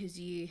well, because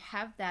you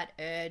have that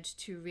urge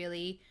to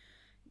really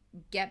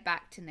get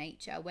back to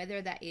nature,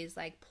 whether that is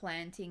like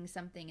planting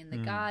something in the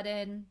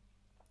garden,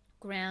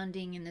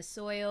 grounding in the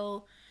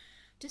soil,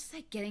 just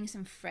like getting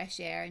some fresh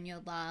air in your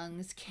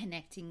lungs,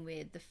 connecting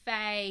with the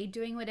fae,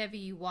 doing whatever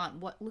you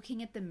want,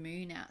 looking at the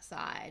moon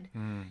outside.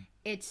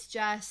 It's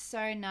just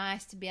so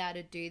nice to be able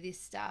to do this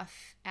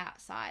stuff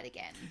outside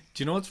again.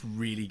 Do you know what's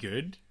really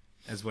good?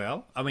 as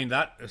well. I mean,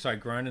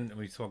 grounding,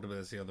 we talked about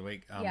this the other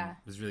week,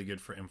 was really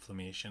good for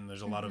inflammation.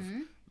 There's a lot of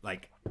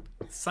like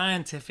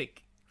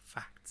scientific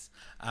facts.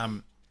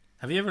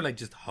 Have you ever like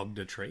just hugged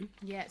a tree?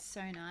 Yeah, it's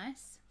so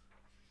nice.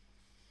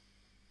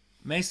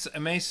 It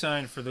may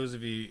sound, for those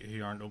of you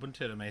who aren't open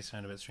to it, it may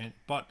sound a bit strange,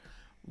 but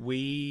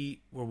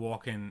we were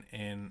walking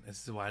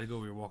this is a while ago,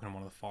 we were walking in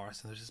one of the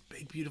forests, and there's this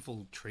big,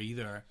 beautiful tree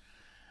there,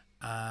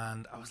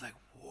 and I was like,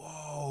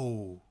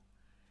 whoa.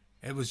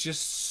 It was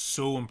just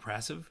so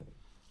impressive,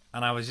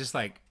 and I was just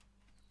like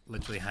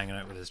literally hanging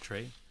out with this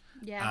tree.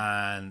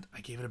 Yeah. And I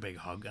gave it a big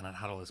hug, and it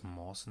had all this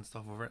moss and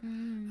stuff over it,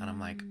 and I'm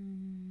like,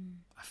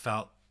 I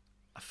felt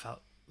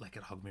like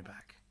it hugged me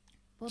back.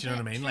 Well, do you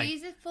know what I mean?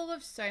 Trees are full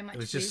of so much. It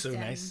was just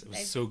wisdom. so nice. It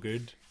was so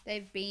good.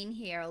 They've been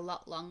here a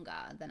lot longer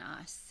than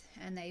us,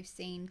 and they've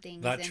seen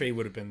things. That tree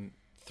would have been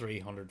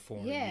 300,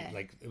 400 Yeah.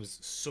 like it was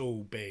so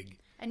big.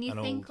 And you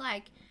and think old.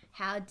 like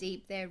how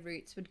deep their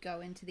roots would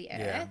go into the earth.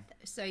 Yeah.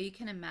 So you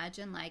can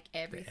imagine like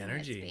everything that's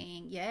energy.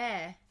 being.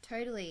 Yeah,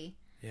 totally.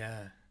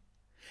 Yeah.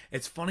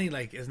 It's funny,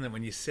 like, isn't it,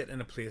 when you sit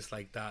in a place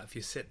like that, if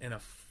you sit in a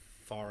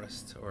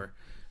forest or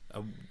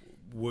a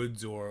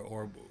woods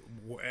or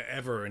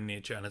wherever in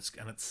nature, and it's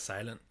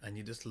silent, and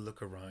you just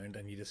look around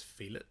and you just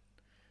feel it.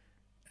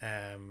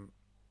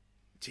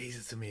 Jeez,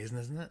 it's amazing,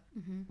 isn't it?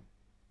 Mm-hmm.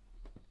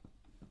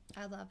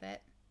 I love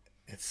it.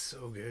 It's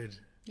so good.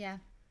 Yeah.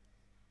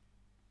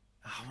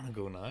 I want to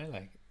go now,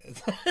 like.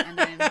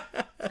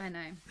 I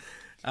know.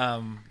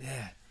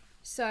 Yeah.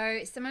 So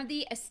some of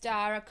the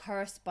Ostara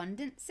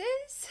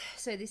correspondences.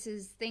 So this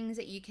is things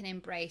that you can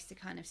embrace to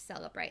kind of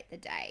celebrate the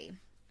day.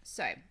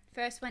 So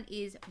first one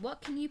is,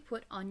 what can you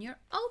put on your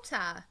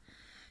altar?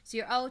 So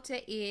your altar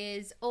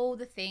is all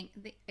the thing.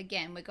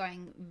 Again, we're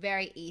going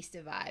very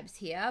Easter vibes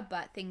here,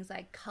 but things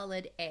like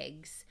coloured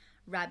eggs,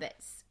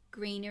 rabbits,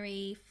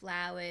 greenery,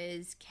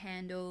 flowers,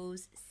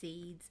 candles,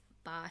 seeds,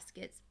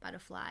 baskets,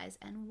 butterflies,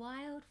 and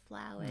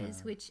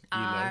wildflowers, which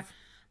are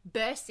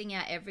bursting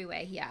out everywhere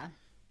here.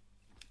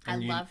 I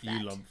love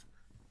that. You love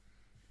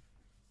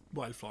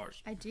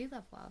wildflowers. I do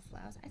love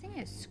wildflowers. I think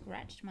I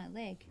scratched my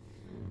leg.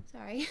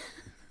 Sorry.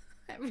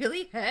 That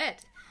really hurt.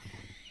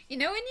 You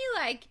know when you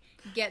like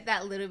get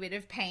that little bit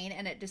of pain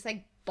and it just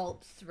like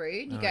bolts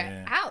through and you go,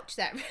 yeah. ouch.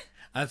 That.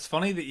 And it's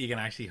funny that you can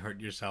actually hurt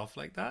yourself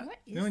like that. What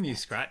is you know when you that?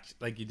 scratch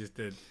like you just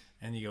did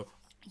and you go,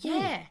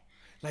 Yeah.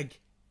 like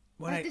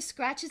when Like the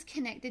scratch is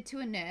connected to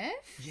a nerve.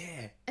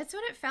 yeah. That's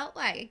what it felt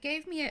like. It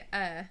gave me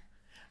a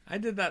I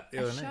did that the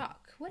other night.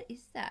 shock. What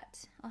is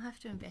that? I'll have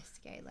to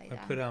investigate later.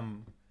 I put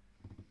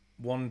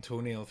one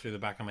toenail through the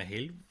back of my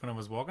heel when I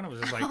was walking. I was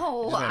just like,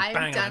 oh, just went I've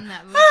bang, done and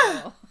that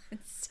before.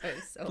 It's so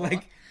sore.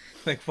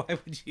 like why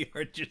would you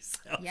hurt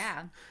yourself?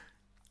 Yeah.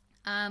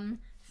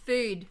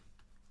 Food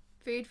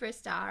for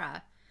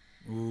Ostara.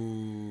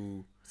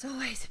 Ooh. It's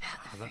always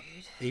about the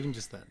food. Even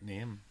just that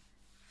name.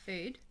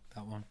 Food.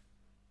 That one.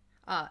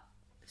 Oh,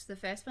 so the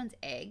first one's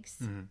eggs.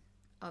 Mm-hmm.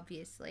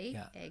 Obviously,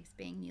 Yeah. eggs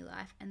being new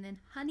life, and then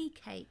honey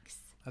cakes.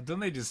 Don't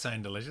they just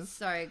sound delicious?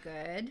 So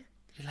good.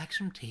 You like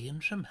some tea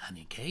and some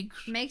honey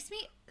cakes? Makes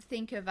me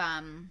think of what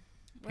are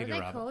Peter they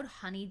Rabbit. called?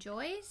 Honey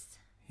joys.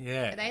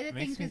 Yeah. Are they the it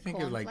makes things me with think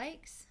of like,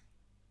 cornflakes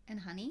and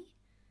honey?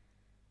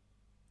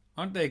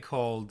 aren't they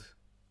called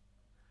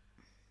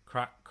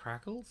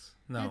crackles?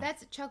 No. No,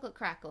 that's a chocolate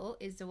crackle.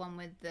 Is the one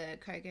with the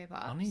cocoa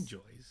pops. Honey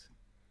joys.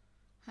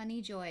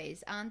 Honey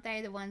joys, aren't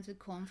they the ones with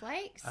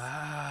cornflakes?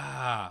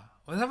 Ah,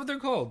 is that what they're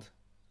called?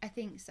 I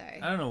think so. I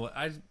don't know.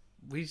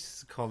 We used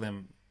to call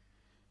them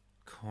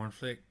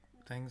cornflake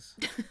things.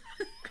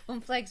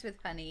 Cornflakes with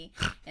honey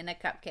in a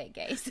cupcake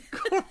case.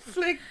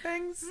 Cornflake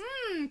things.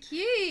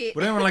 Cute.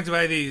 Would anyone like to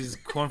buy these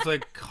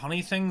cornflake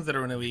honey things that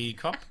are in a wee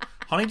cup?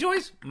 Honey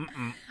joys?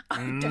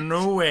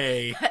 No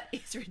way. That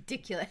is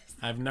ridiculous.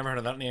 I've never heard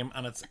of that name,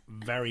 and it's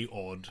very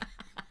odd.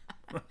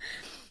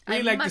 I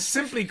We like to must-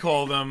 simply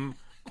call them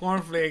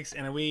cornflakes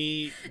in a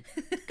wee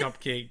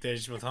cupcake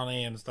dish with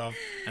honey and stuff,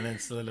 and then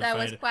solidified. That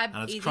was quite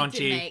and it's easy to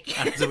crunchy make.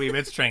 and it's a wee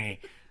bit stringy.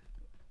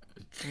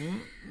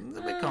 It's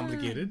a bit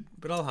complicated,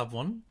 but I'll have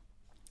one.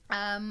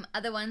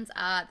 Other ones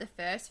are the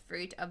first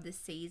fruit of the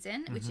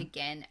season, which Mm-hmm.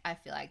 again, I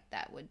feel like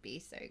that would be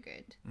so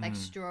good. Like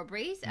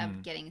strawberries are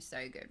getting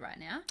so good right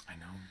now. I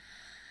know.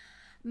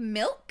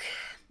 Milk,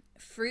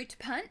 fruit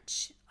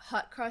punch,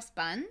 hot cross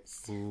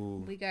buns.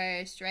 Ooh. We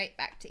go straight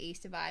back to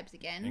Easter vibes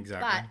again.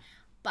 Exactly.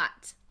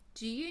 But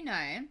do you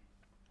know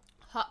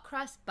hot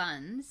cross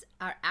buns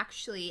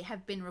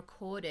have been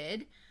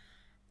recorded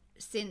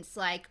since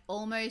like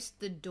almost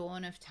the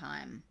dawn of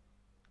time.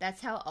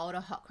 That's how old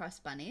a hot cross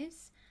bun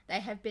is. They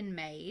have been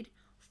made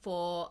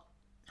for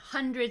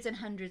hundreds and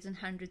hundreds and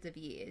hundreds of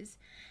years,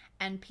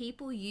 and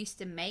people used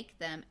to make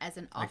them as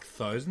an Like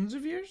thousands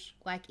of years?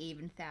 like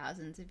even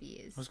thousands of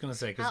years. I was going to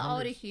say, because How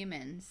old are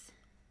humans?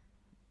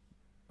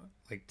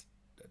 like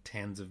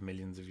tens of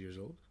millions of years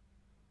old.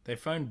 They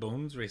found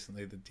bones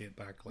recently that date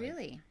back like...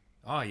 Really?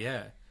 Oh,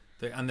 yeah.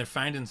 They're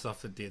finding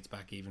stuff that dates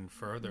back even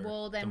further.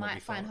 Well, they than what we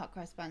might find thought. hot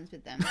cross buns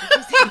with them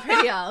because they're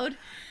pretty old.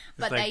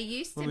 But It's like, they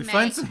used to well, we make...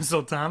 found some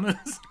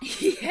sultanas.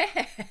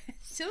 Yeah.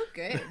 still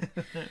good.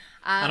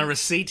 And a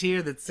receipt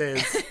here that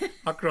says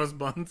hot cross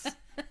buns.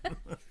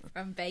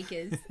 From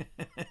Baker's.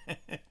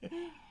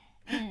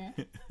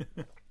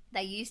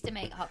 They used to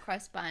make hot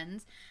cross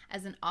buns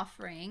as an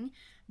offering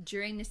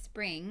during the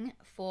spring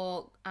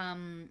for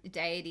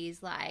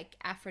deities like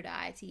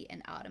Aphrodite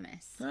and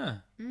Artemis.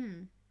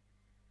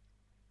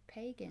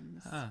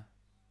 Pagans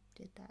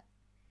did that.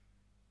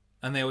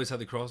 And they always had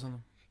the cross on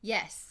them.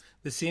 Yes.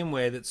 The same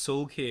way that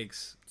soul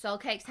cakes have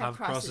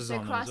crosses. So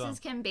on them crosses as well.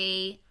 can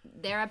be,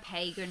 they're a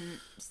pagan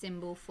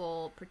symbol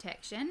for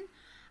protection.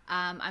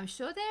 I'm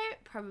sure there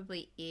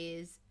probably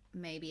is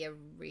maybe a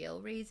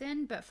real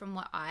reason, but from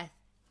what I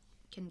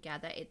can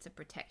gather, it's a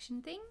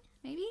protection thing,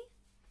 maybe?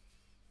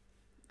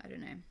 I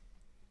don't know.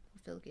 We'll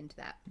have to look into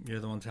that.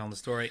 You're the one telling the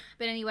story.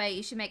 But anyway,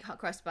 you should make hot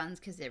cross buns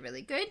because they're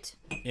really good.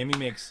 Amy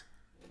makes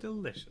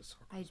delicious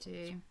hot cross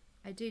buns.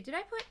 I do. Did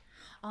I put...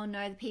 Oh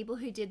no, the people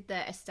who did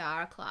the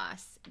Ostara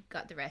class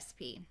got the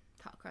recipe.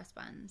 Hot cross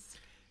buns.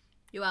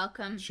 You're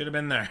welcome. Should have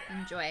been there.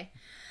 Enjoy.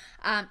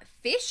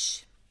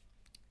 Fish,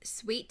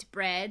 sweet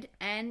bread,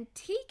 and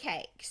tea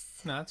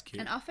cakes. No, that's cute.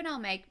 And often I'll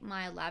make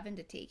my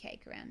lavender tea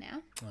cake around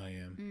now. Oh,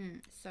 yeah.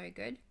 So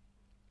good.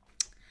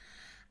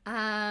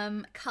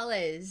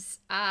 Colours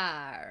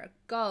are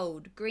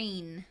gold,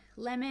 green,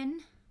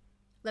 lemon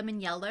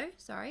yellow,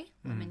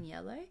 lemon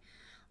yellow,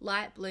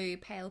 light blue,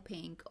 pale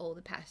pink, all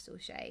the pastel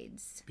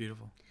shades.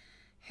 Beautiful.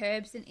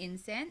 Herbs and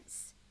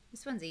incense.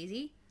 This one's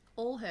easy.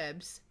 All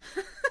herbs.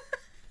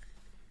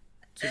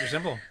 Super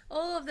simple.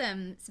 All of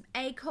them. Some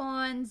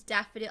acorns,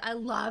 daffodil. I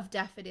love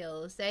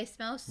daffodils. They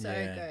smell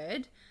so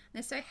good.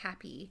 They're so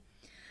happy.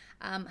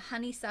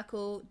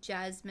 Honeysuckle,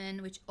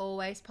 jasmine, which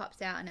always pops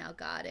out in our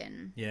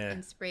garden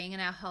in spring,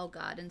 and our whole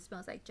garden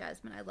smells like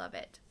jasmine. I love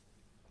it.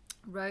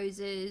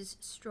 Roses,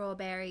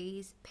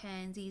 strawberries,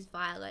 pansies,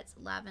 violets,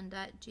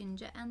 lavender,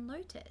 ginger, and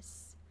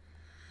lotus.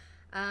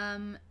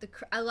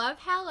 I love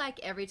how like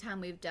every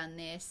time we've done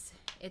this,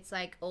 it's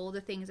like all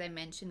the things I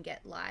mentioned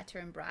get lighter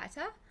and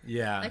brighter.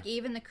 Yeah. Like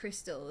even the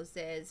crystals,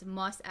 there's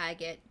moss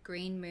agate,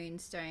 green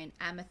moonstone,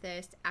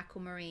 amethyst,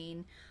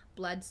 aquamarine,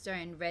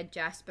 bloodstone, red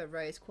jasper,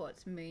 rose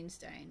quartz,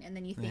 moonstone. And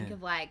then you think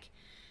of like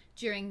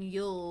during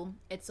Yule,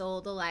 it's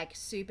all the like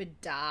super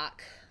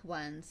dark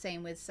ones.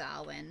 Same with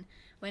Samhain,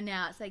 where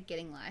now it's like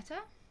getting lighter.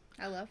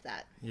 I love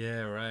that.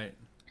 Yeah, right.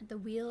 The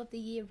Wheel of the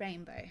Year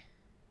rainbow.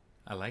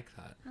 I like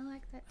that. I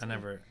like that too. I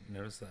never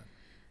noticed that.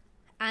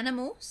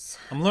 Animals.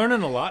 I'm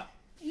learning a lot.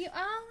 You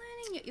are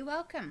learning. You're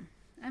welcome.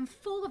 I'm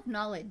full of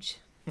knowledge.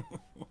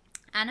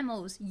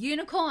 Animals.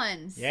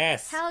 Unicorns.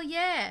 Yes. Hell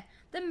yeah.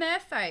 The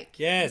merfolk.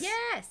 Yes.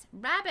 Yes.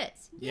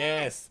 Rabbits.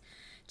 Yes.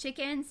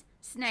 Chickens.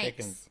 Snakes.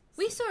 Chickens.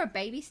 We saw a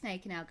baby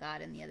snake in our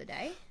garden the other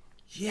day.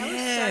 Yeah.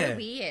 That was so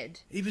weird.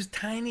 He was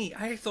tiny.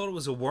 I thought it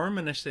was a worm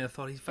initially. I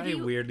thought he's very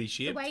weirdly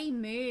shaped. The way he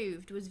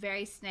moved was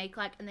very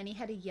snake-like, and then he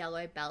had a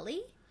yellow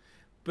belly.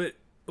 But,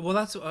 well,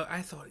 that's what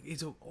I thought.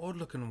 He's an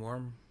odd-looking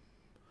worm.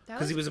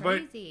 Because he was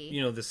crazy.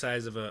 about, the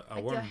size of a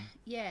like worm.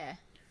 Yeah.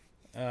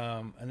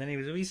 And then he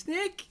was a wee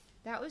snake.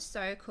 That was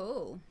so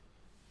cool.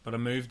 But I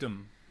moved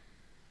him.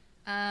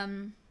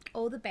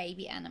 All the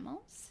baby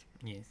animals.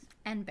 Yes.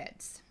 And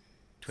birds.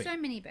 Tweet. So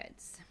many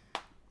birds.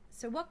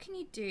 So what can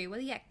you do? What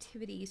are the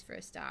activities for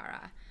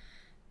Ostara?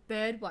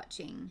 Bird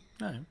watching.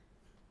 No.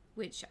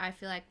 Which I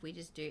feel like we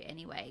just do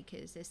anyway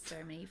because there's so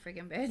many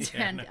friggin' birds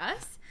around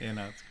us. Yeah,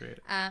 no, it's great.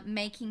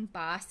 Making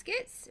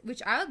baskets,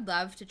 which I would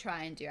love to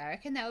try and do. I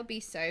reckon that would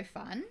be so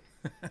fun.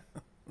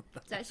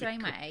 Is that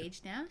showing my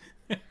age now?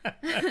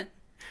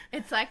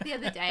 It's like the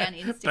other day on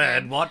Instagram.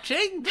 Bird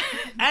watching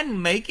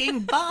and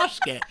making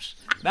baskets.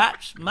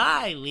 That's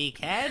my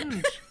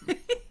weekend.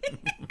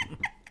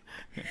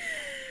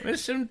 With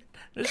some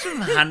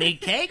honey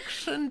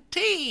cakes and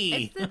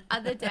tea. It's the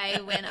other day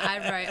when I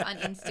wrote on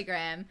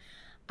Instagram,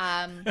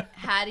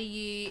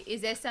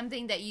 is there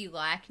something that you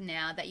like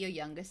now that your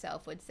younger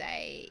self would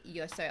say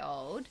you're so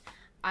old?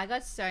 I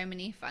got so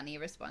many funny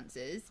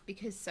responses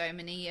because so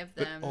many of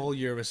them... But all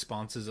your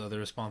responses are the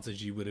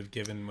responses you would have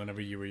given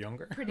whenever you were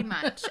younger. Pretty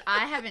much.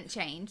 I haven't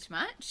changed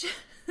much.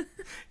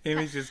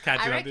 Amy's just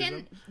catching up to I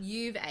reckon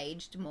you've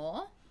aged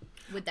more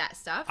with that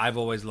stuff. I've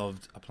always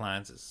loved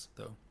appliances,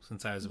 though,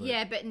 since I was about...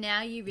 Yeah, but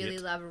now you really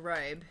love a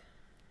robe.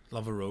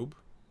 Love a robe?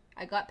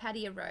 I got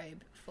Paddy a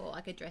robe for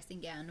like a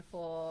dressing gown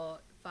for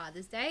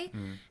Father's Day,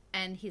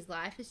 and his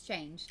life has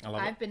changed.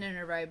 I've been in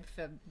a robe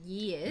for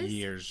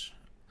years.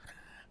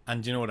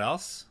 And do you know what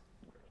else?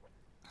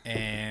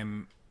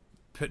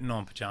 Putting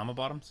on pajama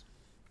bottoms.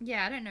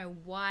 Yeah, I don't know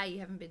why you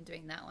haven't been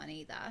doing that one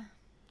either.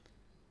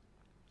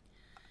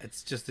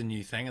 It's just a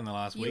new thing in the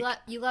last week.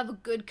 You love a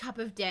good cup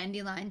of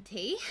dandelion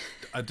tea.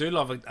 I do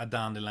love a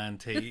dandelion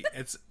tea.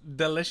 It's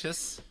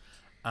delicious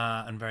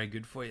and very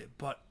good for you.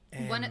 But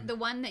the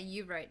one that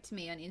you wrote to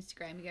me on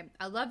Instagram, you go,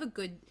 I love a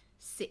good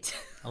sit.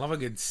 I love a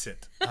good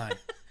sit. Aye.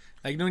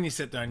 Like, when you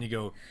sit down, you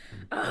go,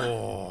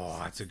 oh,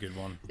 that's a good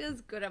one.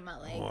 Feels good on my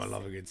legs. Oh, I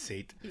love a good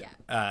seat.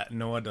 Yeah.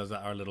 Noah does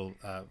that. Our little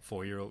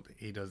 4-year-old,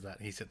 he does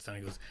that. He sits down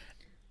and he goes,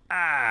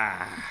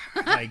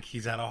 like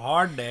he's had a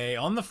hard day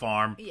on the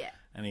farm. Yeah.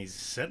 and he's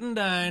sitting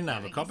down, have a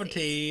Having cup a of seat.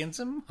 tea and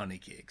some honey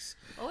cakes.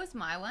 What was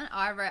my one?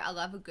 I wrote, I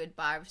love a good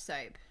bar of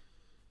soap.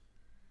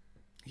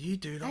 You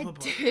do love I a bar.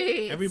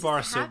 do. Every It's bar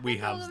of just soap we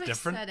happened all have of is a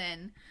different.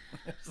 sudden.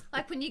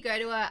 Like when you go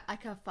to a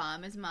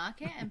farmer's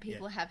market and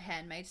people have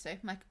handmade soap,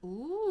 I'm like,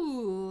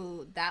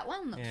 ooh, that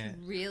one looks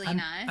really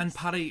nice. And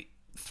Patty,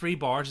 3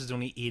 bars is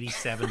only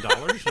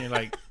 $87. And you're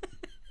like,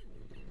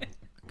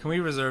 can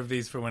we reserve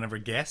these for whenever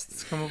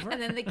guests come over?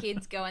 And then the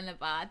kids go in the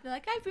bar. They're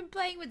like, I've been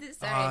playing with this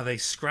soap. Oh, they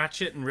scratch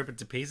it and rip it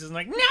to pieces. And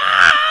like,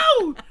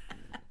 no!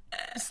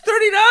 It's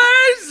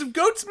 $30 of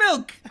goat's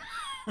milk.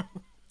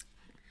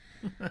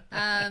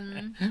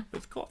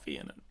 With coffee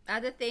in it.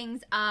 Other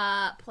things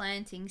are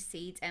planting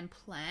seeds and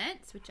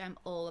plants, which I'm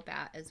all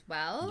about as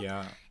well.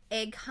 Yeah.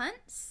 Egg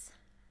hunts,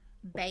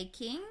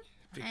 baking.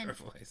 Be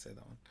careful how I say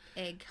that one.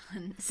 Egg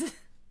hunts.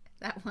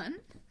 That one.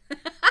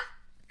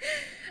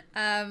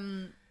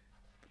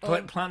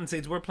 Planting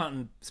seeds. We're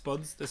planting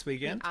spuds this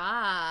weekend.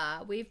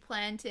 We've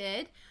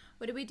planted,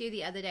 what did we do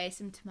the other day?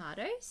 Some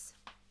tomatoes.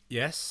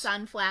 Yes.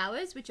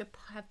 Sunflowers, which have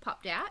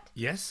popped out.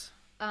 Yes.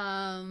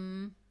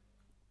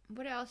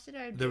 What else did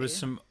I do? There was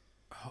some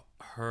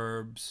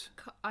herbs.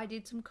 I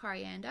did some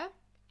coriander.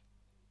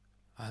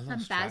 I Some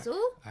lost track. basil.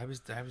 I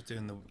was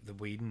doing the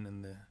weeding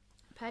and the.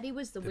 Patty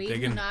was the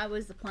digging. weed and I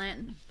was the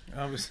planting.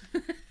 I was.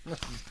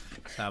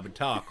 I would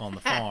talk on the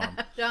farm.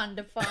 On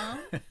the farm.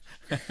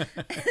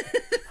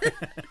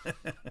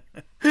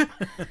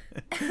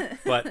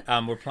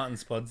 But we're planting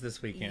spuds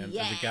this weekend.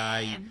 Yeah.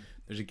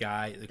 There's a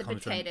guy that The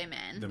comes potato from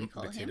man, the we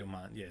call potato him.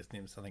 man. Yeah, I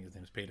think his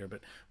name's Peter.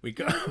 But we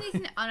got.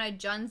 Oh no,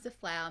 John's the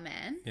flower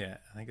man. Yeah,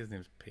 I think his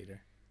name's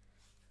Peter.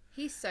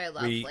 He's so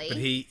lovely. But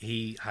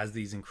he has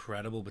these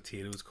incredible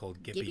potatoes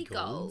called Gippy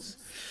Golds.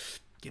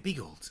 Gippy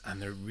Golds,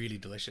 and they're really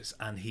delicious.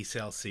 And he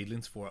sells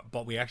seedlings for it.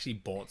 But we actually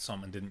bought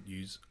some and didn't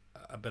use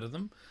a bit of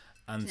them,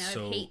 and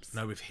Now we have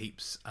now we've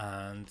heaps.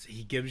 And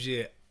he gives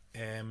you.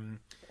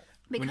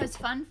 Because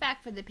fun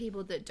fact for the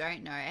people that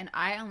don't know, and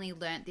I only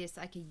learnt this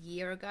like a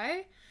year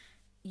ago,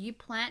 you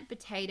plant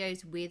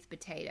potatoes with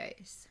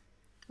potatoes.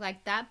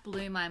 Like that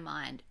blew my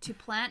mind. To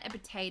plant a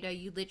potato,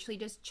 you literally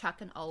just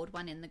chuck an old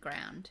one in the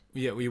ground.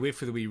 Yeah, we wait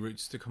for the wee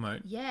roots to come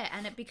out. Yeah,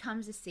 and it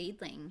becomes a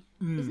seedling.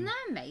 Isn't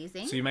that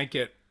amazing? So you might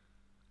get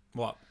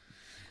what,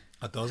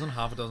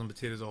 half a dozen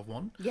potatoes off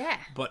one. Yeah.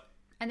 But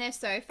And they're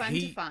so fun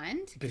to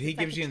find. But he It's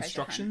like gives a you treasure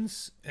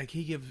instructions. Like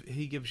he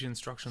gives you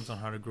instructions on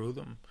how to grow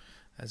them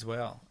as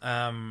well.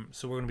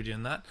 So we're going to be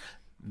doing that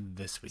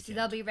this weekend. So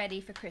they'll be ready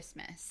for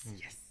Christmas.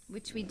 Yes.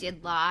 Which we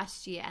did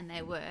last year and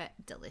they were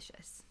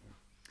delicious.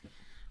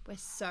 We're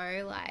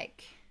so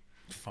like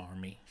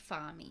farmy.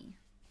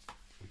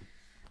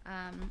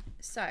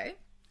 So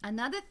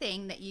another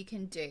thing that you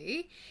can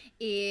do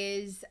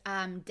is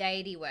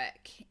deity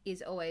work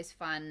is always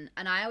fun.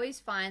 And I always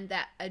find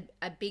that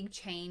a big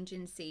change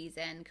in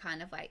season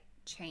kind of like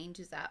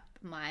changes up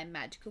my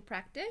magical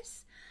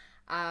practice.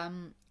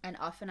 And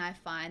often I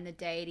find the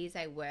deities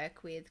I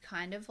work with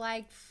kind of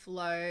like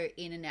flow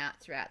in and out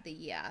throughout the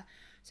year.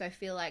 So I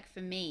feel like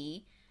for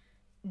me,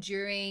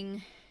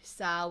 during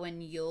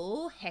Samhain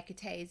Yule,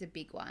 Hecate is a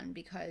big one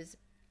because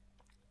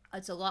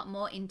it's a lot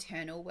more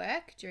internal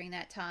work during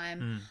that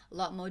time, a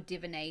lot more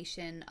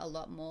divination, a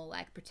lot more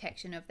like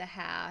protection of the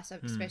house,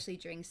 especially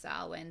during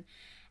Samhain.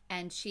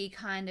 And she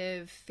kind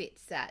of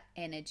fits that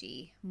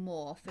energy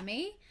more for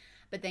me.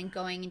 But then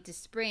going into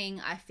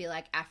spring, I feel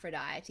like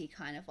Aphrodite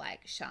kind of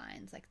like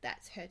shines. Like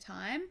that's her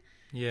time.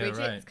 Yeah,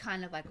 Bridget's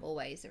kind of like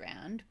always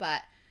around.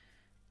 But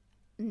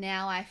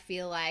now I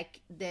feel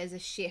like there's a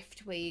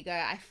shift where you go,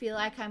 I feel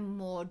like I'm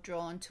more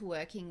drawn to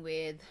working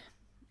with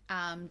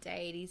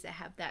deities that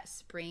have that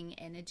spring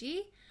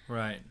energy.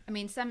 Right. I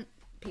mean, some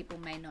people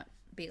may not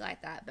be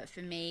like that, but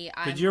for me,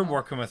 But you're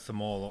working with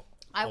them all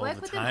I work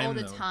the with time, them all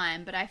the though.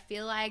 time, but I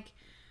feel like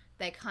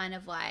they kind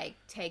of like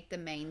take the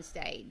main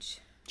stage.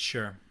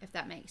 Sure. If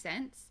that makes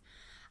sense.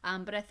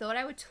 But I thought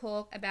I would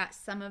talk about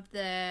some of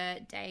the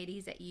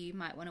deities that you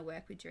might want to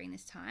work with during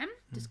this time.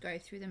 Just go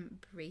through them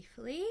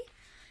briefly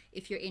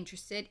if you're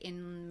interested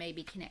in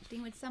maybe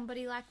connecting with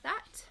somebody like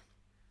that.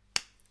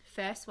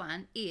 First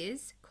one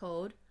is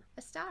called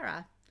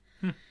Ostara.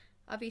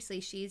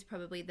 Obviously, she's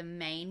probably the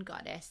main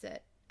goddess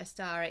that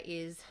Ostara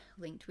is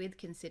linked with,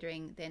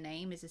 considering their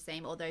name is the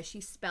same, although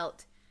she's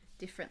spelt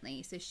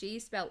differently. So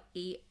she's spelt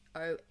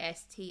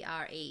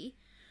Eostre,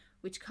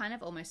 which kind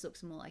of almost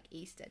looks more like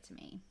Easter to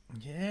me.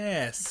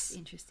 Yes.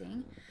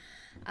 Interesting.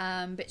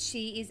 But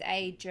she is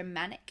a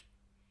Germanic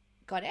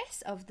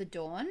goddess of the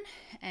dawn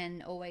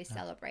and always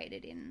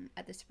celebrated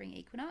at the spring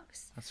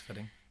equinox. That's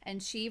fitting.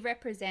 And she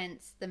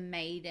represents the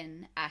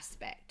maiden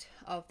aspect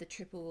of the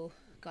triple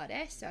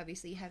goddess. So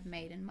obviously you have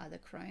maiden, mother,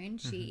 crone.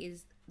 She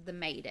is the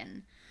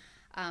maiden.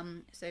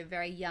 So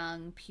very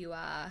young,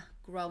 pure,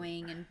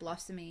 growing and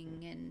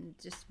blossoming and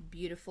just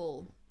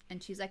beautiful.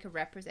 And she's like a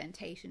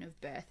representation of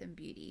birth and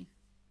beauty.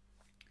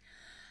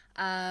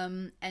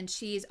 And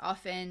she is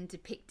often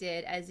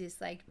depicted as this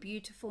like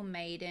beautiful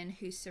maiden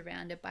who's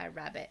surrounded by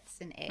rabbits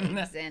and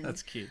eggs and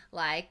That's cute.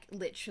 like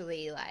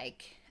literally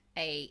like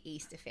a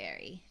Easter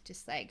fairy,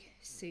 just like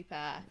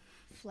super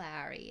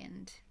flowery,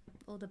 and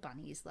all the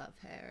bunnies love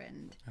her.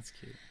 And That's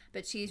cute.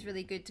 but she's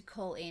really good to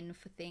call in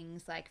for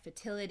things like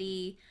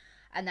fertility,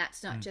 and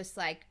that's not just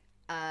like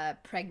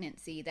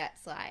pregnancy.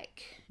 That's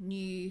like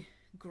new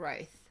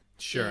growth.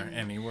 Sure,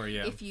 anywhere,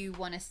 yeah. If you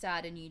want to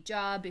start a new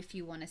job, if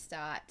you want to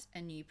start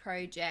a new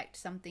project,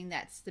 something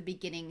that's the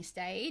beginning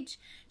stage,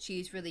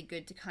 she's really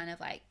good to kind of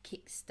like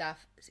kick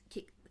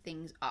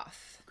things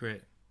off.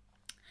 Great.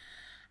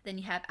 Then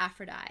you have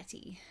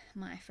Aphrodite,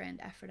 my friend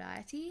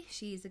Aphrodite.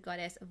 She's a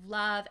goddess of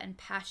love and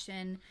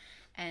passion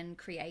and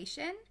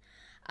creation.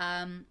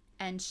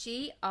 And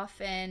she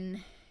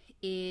often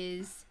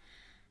is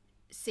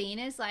seen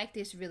as like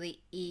this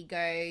really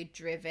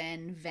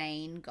ego-driven,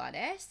 vain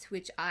goddess,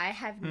 which I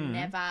have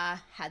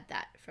never had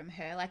that from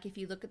her. Like if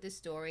you look at the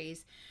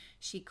stories,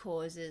 she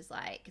causes,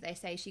 like they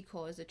say she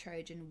caused a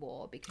Trojan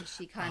War because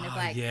she kind of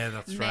like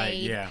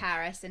made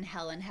Paris and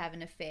Helen have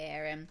an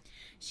affair, and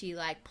she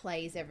like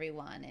plays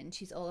everyone, and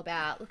she's all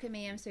about, look at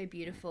me, I'm so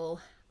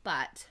beautiful.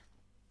 But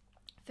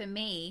for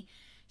me,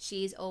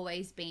 she's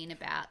always been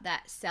about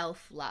that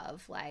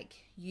self-love. Like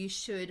you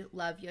should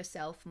love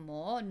yourself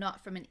more,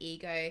 not from an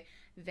ego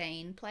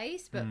vain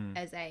place, but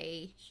as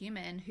a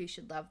human who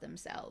should love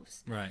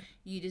themselves. Right.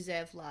 You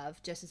deserve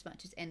love just as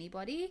much as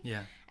anybody.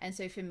 Yeah. And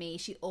so for me,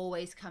 she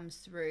always comes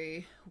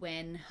through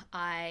when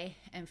I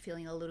am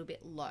feeling a little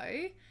bit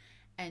low,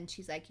 and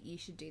she's like, you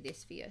should do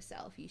this for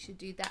yourself. You should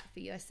do that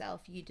for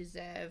yourself. You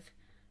deserve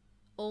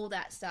all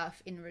that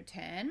stuff in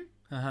return.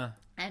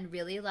 And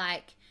really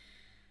like,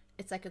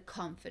 it's like a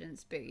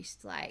confidence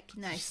boost. Like,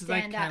 no, She's stand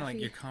like up kind of for like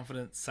you. your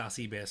confident,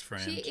 sassy best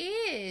friend. She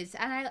is,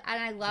 and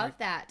I love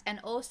that. And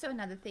also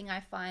another thing I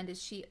find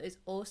is she is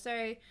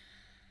also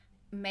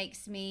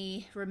makes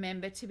me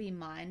remember to be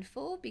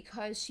mindful,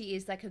 because she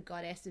is like a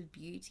goddess of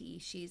beauty.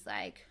 She's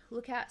like,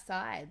 look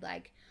outside,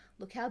 like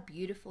look how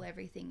beautiful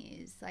everything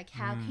is. Like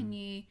how can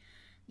you,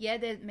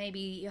 that maybe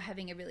you're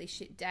having a really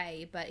shit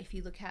day, but if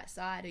you look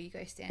outside or you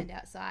go stand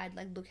outside,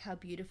 like look how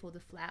beautiful the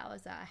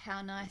flowers are.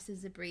 How nice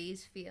does the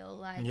breeze feel?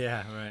 Like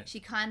right. She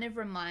kind of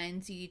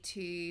reminds you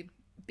to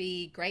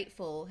be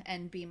grateful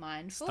and be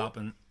mindful. Stop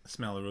and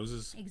smell the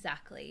roses.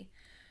 Exactly.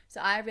 So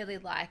I really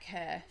like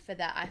her for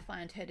that. I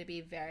find her to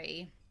be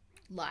very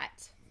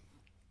light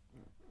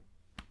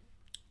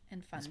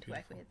and fun to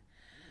work with.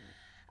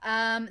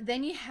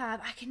 Then you have,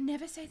 I can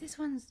never say this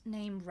one's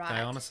name right.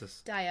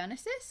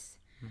 Dionysus.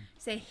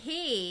 So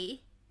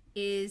he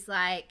is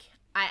like,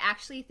 I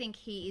actually think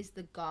he is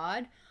the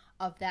god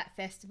of that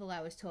festival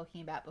I was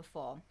talking about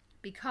before,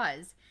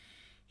 because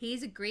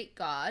he's a Greek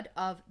god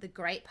of the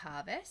grape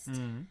harvest,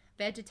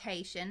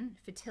 vegetation,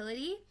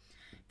 fertility,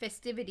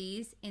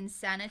 festivities,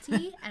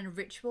 insanity, and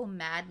ritual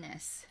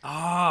madness.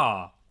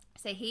 So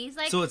he's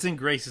like... So it's in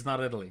Greece, it's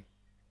not Italy.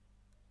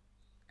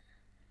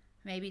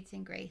 Maybe it's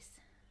in Greece.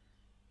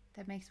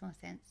 That makes more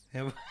sense.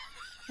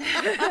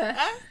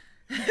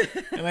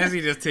 Unless he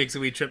just takes a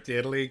wee trip to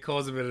Italy,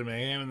 causes a bit of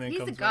mayhem, and then he's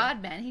comes a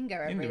god, man. He can go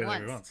wherever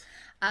he wants.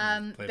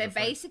 But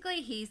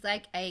basically, he's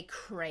like a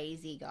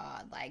crazy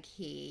god. Like,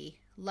 he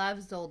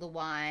loves all the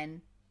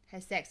wine,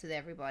 has sex with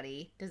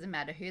everybody, doesn't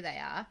matter who they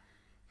are.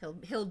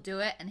 He'll do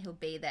it, and he'll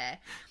be there.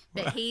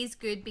 But he's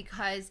good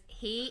because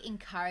he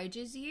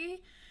encourages you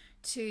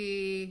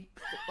to,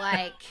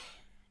 like,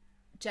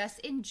 just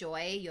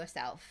enjoy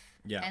yourself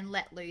and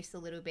let loose a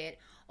little bit,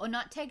 or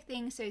not take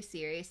things so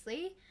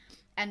seriously.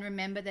 And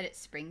remember that it's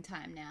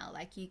springtime now.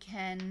 Like you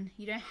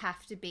don't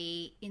have to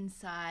be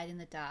inside in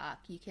the dark.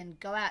 You can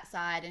go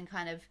outside and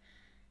kind of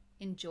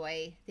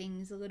enjoy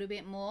things a little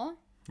bit more.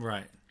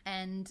 Right.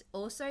 And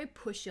also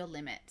push your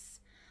limits.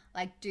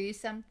 Like do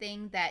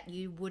something that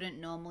you wouldn't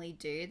normally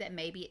do, that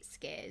maybe it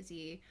scares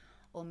you,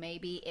 or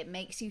maybe it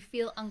makes you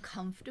feel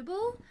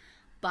uncomfortable,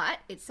 but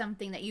it's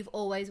something that you've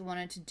always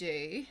wanted to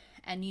do,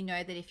 and you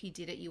know that if you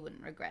did it, you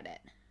wouldn't regret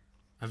it.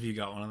 Have you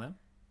got one of them?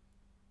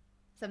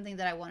 Something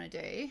that I want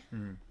to do.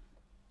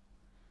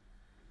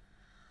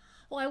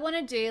 Well, I want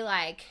to do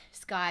like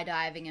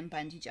skydiving and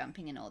bungee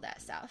jumping and all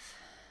that stuff.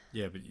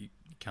 Yeah, but you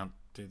can't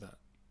do that.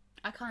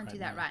 I can't do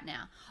that right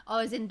now. Oh,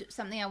 as in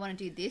something I want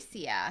to do this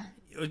year.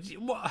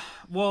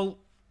 Well,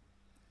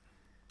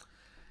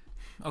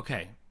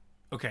 okay.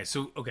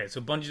 So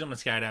bungee jumping and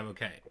skydive,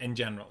 okay. In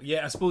general.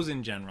 Yeah, I suppose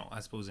in general,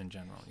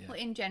 yeah. Well,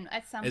 in general,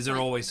 at some Is there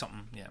always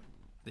something,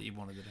 that you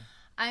wanted to do?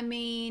 I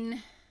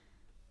mean,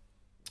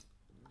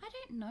 I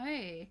don't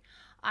know.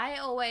 I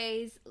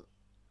always,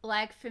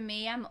 like, for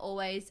me, I'm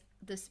always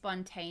the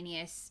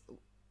spontaneous,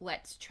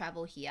 let's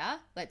travel here,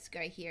 let's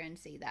go here and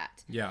see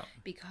that. Yeah.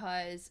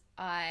 Because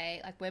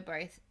we're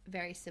both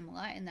very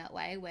similar in that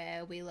way,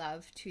 where we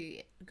love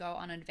to go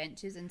on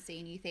adventures and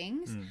see new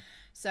things.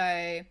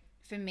 So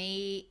for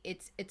me,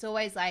 it's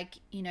always like,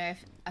 you know,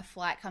 if a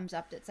flight comes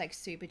up that's like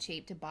super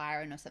cheap to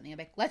Byron or something, I'm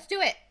like, let's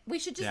do it. We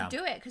should just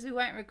do it because we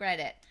won't regret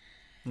it.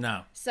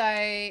 No.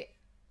 So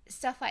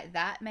stuff like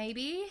that,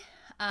 maybe.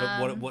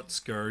 But what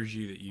scares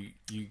you that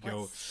you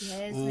go,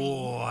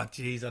 oh,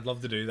 geez, I'd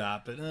love to do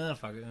that, but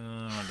fuck it, I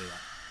don't want to do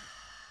that.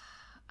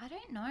 I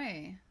don't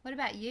know. What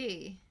about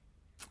you?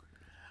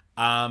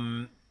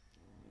 I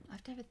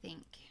have to have a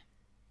think.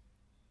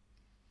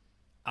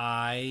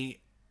 I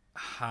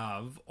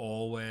have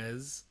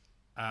always.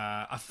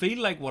 I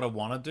feel like what I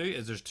want to do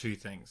is there's two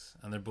things,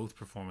 and they're both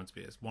performance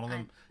based. One of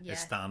them is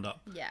stand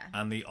up,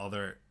 and the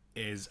other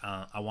is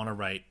I want to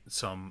write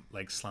some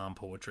like slam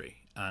poetry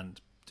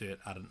and do it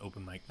at an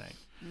open mic night.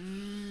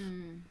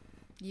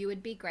 You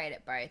would be great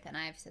at both, and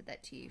I've said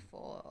that to you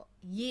for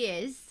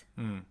years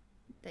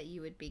that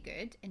you would be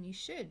good, and you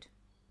should.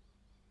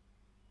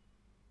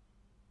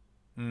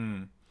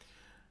 The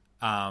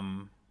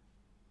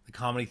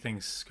comedy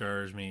thing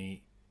scares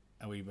me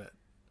a wee bit.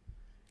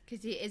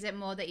 Because is it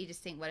more that you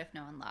just think, what if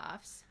no one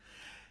laughs?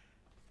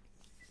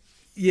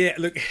 Yeah,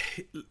 look,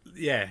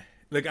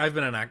 I've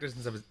been an actor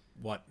since I was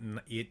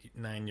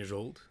 9 years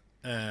old.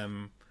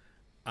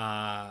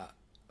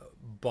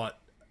 But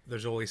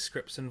there's always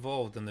scripts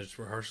involved, and there's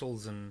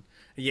rehearsals, and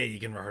you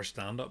can rehearse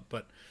stand up,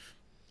 but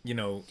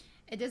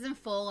it doesn't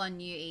fall on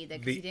you either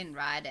because you didn't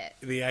write it.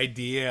 The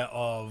idea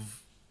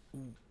of,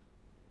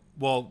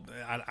 well,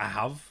 I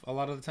have a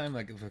lot of the time,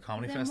 like for a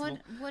comedy festival.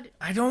 What?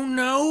 I don't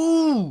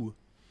know,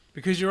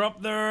 because you're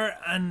up there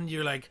and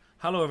you're like,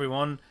 "Hello,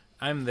 everyone.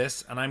 I'm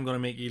this, and I'm going to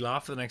make you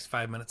laugh for the next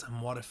 5 minutes."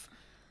 And what if?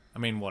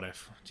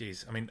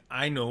 Jeez.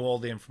 I know all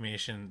the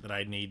information that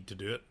I need to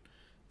do it.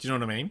 Do you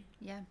know what I mean?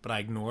 Yeah. But I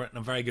ignore it, and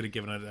I'm very good at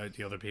giving it out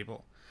to other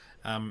people.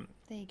 There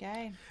you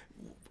go.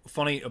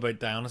 Funny about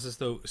Dionysus,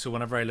 though. So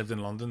whenever I lived in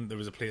London, there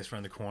was a place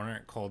around the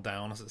corner called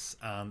Dionysus,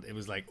 and it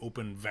was like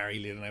open very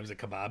late, and it was a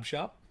kebab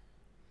shop.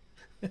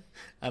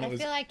 And I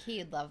feel like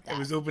he'd love that. It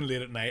was open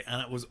late at night,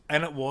 and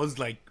it was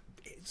like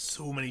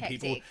so many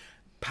people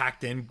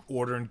packed in,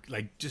 ordering,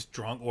 like, just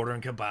drunk,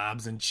 ordering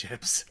kebabs and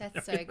chips.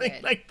 That's so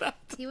good. Like that.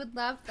 He would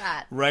love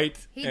that. Right.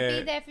 He'd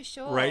be there for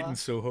sure. Right in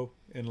Soho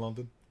in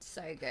London.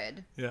 So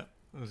good. Yeah,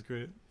 that was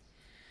great.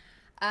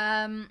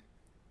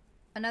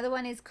 Another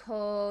one is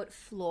called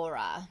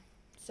Flora.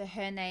 So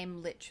her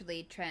name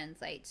literally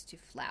translates to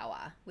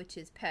flower, which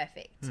is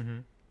perfect. Mm-hmm.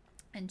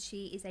 And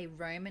she is a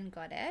Roman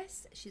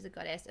goddess. She's a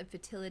goddess of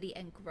fertility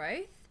and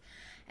growth.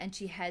 And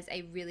she has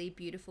a really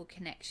beautiful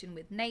connection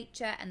with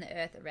nature and the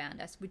earth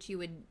around us, which you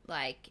would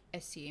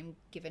assume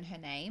given her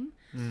name.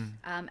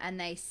 And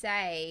they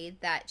say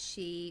that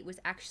she was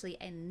actually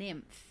a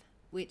nymph,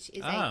 which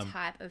is a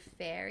type of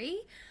fairy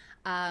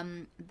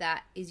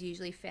that is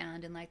usually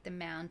found in like the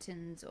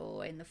mountains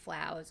or in the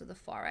flowers or the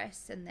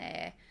forests, and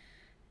they're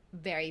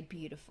very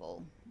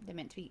beautiful. They're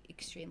meant to be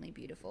extremely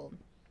beautiful.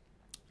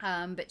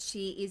 But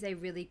she is a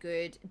really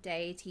good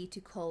deity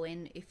to call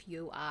in if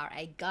you are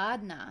a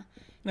gardener.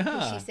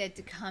 Because she said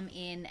to come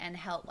in and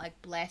help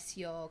like bless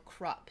your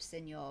crops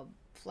and your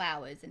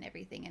flowers and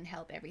everything, and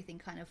help everything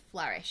kind of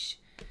flourish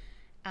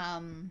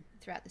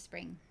throughout the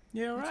spring.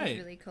 Yeah, right. Which is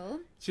really cool.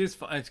 She's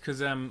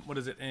because what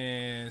is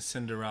it?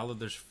 Cinderella.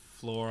 There's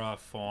Flora,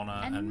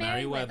 Fauna, and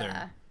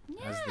Merryweather.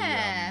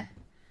 Yeah,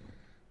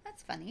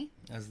 that's funny.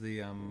 As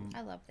the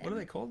I love them. What are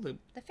they called? The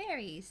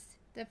fairies.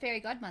 The fairy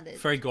godmothers.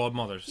 Fairy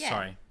godmothers. Yeah.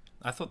 Sorry,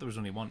 I thought there was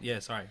only one. Yeah,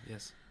 sorry.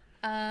 Yes.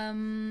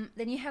 Then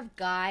you have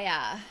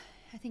Gaia.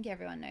 I think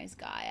everyone knows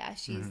Gaia.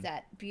 She's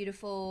that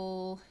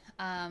beautiful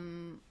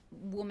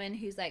woman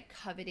who's like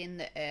covered in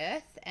the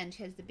earth, and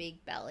she has the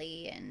big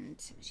belly,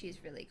 and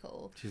she's really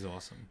cool. She's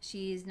awesome.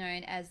 She is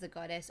known as the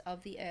goddess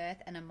of the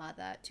earth and a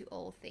mother to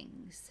all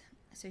things.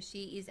 So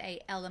she is a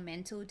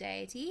elemental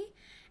deity,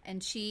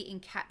 and she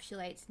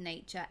encapsulates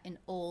nature in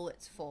all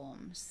its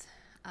forms.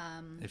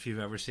 If you've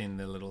ever seen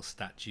the little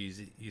statues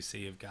you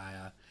see of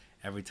Gaia,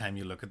 every time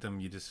you look at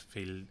them, you just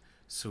feel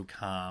so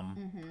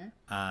calm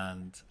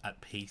and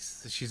at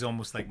peace. She's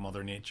almost like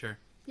Mother Nature.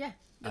 Yeah.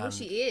 Well,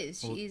 she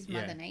is. She is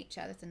Mother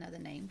Nature. That's another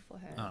name for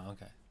her. Oh,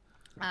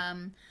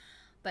 okay.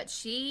 But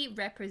she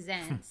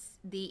represents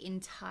the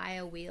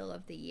entire wheel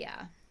of the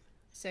year.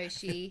 So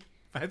she...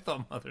 I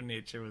thought Mother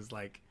Nature was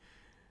like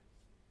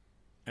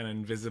an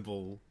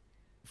invisible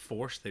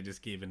force they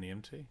just gave a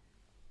name to.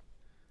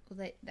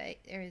 Well,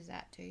 there is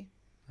that too.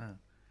 Oh.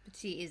 But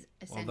she is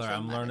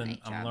essentially Mother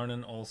Nature. I'm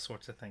learning all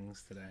sorts of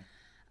things today.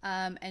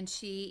 And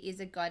she is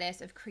a goddess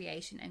of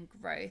creation and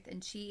growth,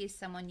 and she is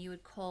someone you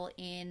would call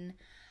in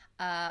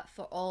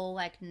for all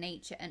like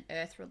nature and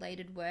earth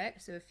related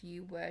work. So if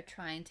you were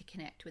trying to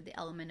connect with the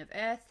element of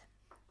earth,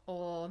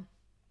 or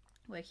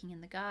working in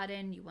the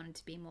garden, you wanted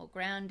to be more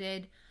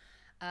grounded,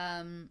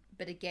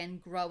 but again,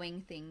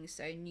 growing things,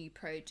 so new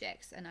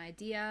projects, an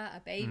idea,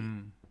 a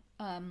baby,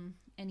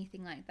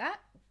 anything like that.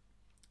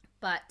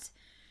 But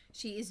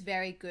she is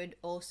very good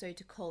also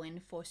to call in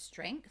for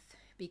strength,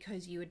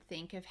 because you would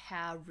think of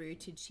how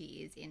rooted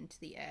she is into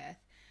the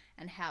earth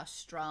and how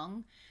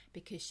strong,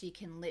 because she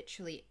can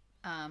literally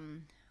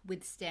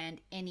withstand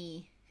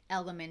any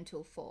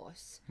elemental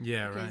force.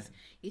 Yeah, because right.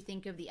 You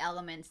think of the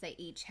elements, they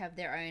each have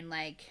their own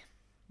like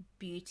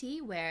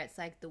beauty, where it's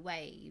like the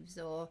waves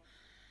or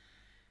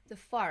the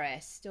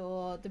forest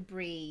or the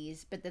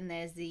breeze, but then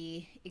there's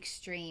the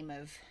extreme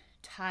of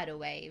tidal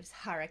waves,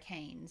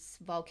 hurricanes,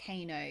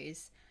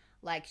 volcanoes.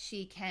 Like,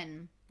 she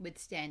can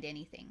withstand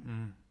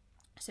anything.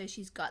 So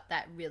she's got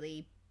that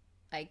really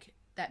like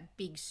that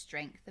big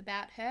strength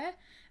about her,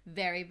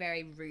 very,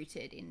 very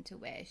rooted into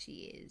where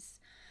she is.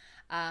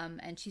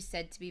 And she's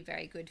said to be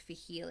very good for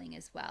healing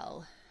as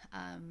well,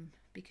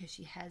 because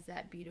she has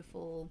that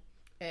beautiful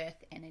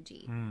earth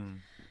energy.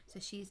 So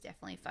she's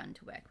definitely fun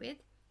to work with.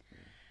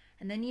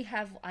 And then you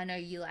have, I know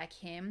you like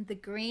him, the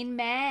Green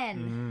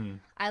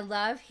Man. I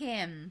love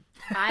him.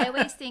 I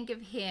always think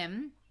of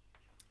him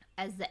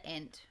as the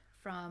Ent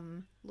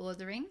from Lord of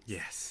the Rings.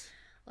 Yes.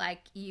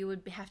 Like, you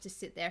would have to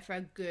sit there for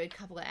a good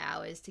couple of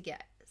hours to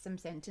get some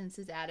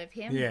sentences out of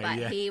him.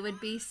 He would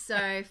be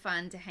so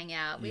fun to hang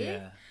out with.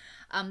 Yeah.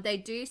 They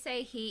do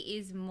say he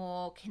is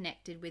more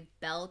connected with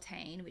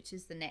Beltane, which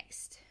is the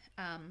next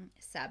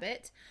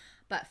sabbat.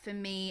 But for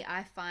me,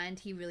 I find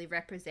he really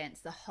represents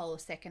the whole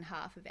second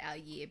half of our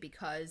year,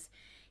 because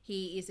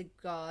he is a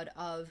god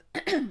of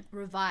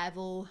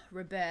revival,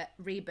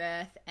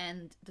 rebirth,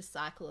 and the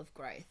cycle of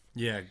growth.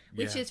 Yeah.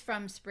 Which is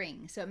from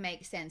spring. So it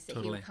makes sense that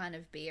he would kind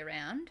of be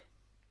around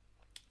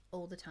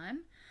all the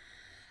time.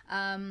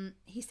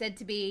 He's said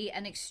to be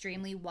an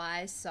extremely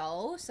wise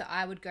soul. So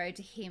I would go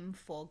to him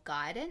for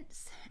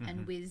guidance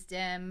and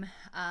wisdom,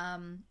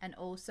 and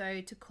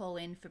also to call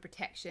in for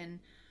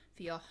protection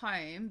for your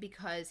home,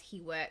 because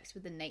he works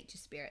with the nature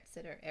spirits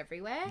that are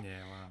everywhere. Yeah,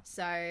 wow.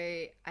 So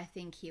I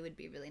think he would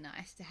be really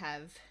nice to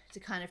have to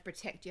kind of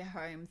protect your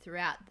home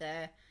throughout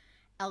the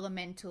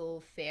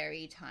elemental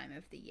fairy time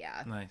of the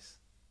year. Nice.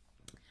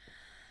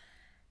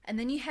 And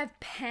then you have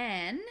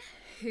Pan,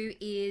 who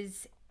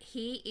is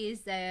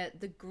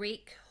the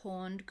Greek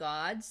horned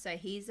god. So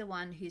he's the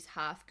one who's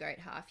half goat,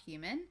 half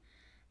human.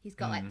 He's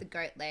got like the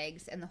goat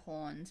legs and the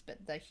horns,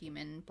 but the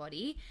human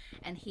body.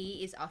 And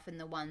he is often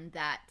the one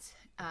that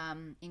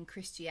in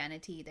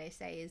Christianity they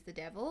say is the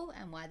devil,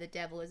 and why the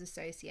devil is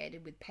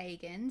associated with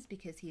pagans,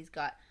 because he's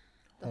got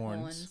the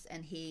horns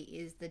and he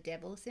is the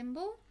devil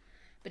symbol.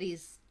 But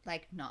he's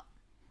like not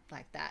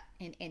like that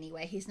in any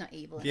way. He's not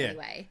evil in any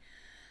way.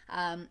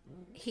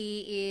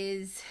 He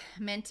is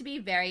meant to be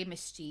very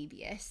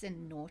mischievous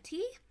and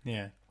naughty.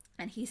 Yeah.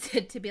 And he's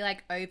said to be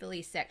like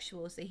overly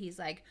sexual. So he's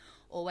like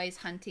always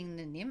hunting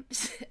the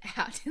nymphs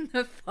out in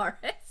the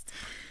forest.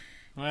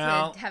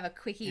 Well, to have a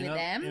quickie with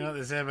them. You know what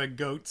they say about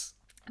goats.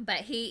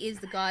 But he is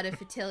the god of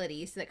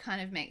fertility, so that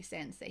kind of makes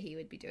sense that he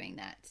would be doing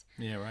that.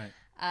 Yeah, right.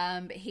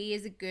 But he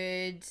is a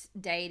good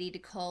deity to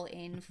call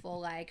in for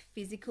like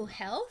physical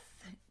health,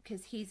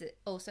 because he's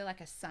also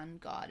like a sun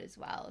god as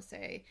well. So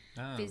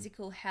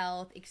physical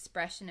health,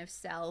 expression of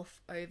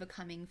self,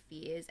 overcoming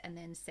fears, and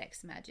then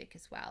sex magic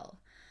as well.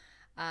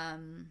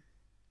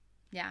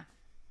 Yeah.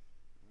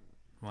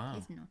 Wow.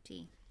 He's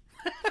naughty.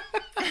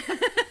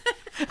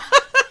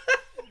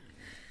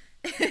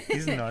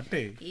 He's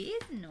naughty.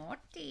 He's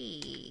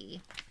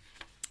naughty.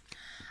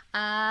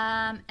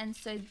 And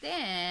so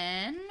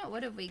then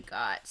what have we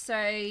got?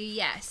 So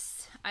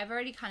yes, I've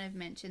already kind of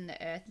mentioned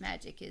the earth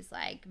magic is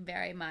like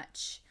very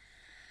much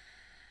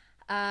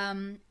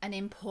an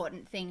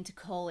important thing to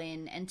call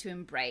in and to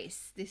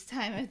embrace this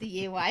time of the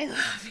year. Why are you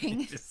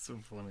laughing? It's so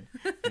funny.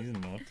 He's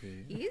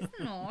naughty. He's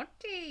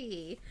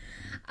naughty.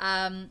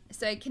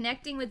 So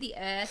connecting with the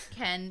earth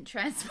can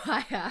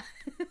transpire.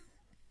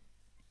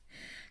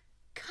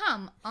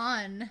 Come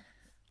on.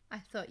 I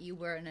thought you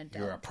were an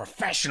adult. You're a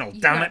professional,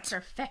 damn it. You're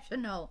a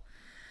professional.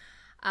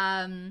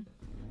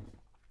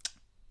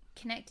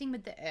 Connecting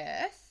with the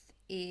earth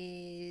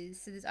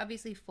is... So there's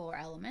obviously 4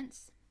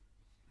 elements.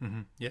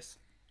 Mm-hmm. Yes.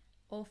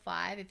 Or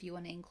 5 if you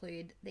want to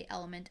include the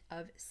element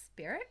of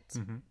spirit.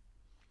 Mm-hmm.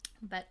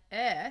 But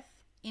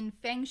earth, in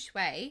Feng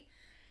Shui,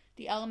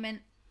 the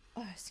element...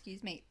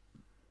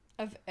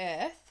 of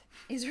earth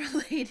is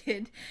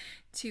related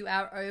to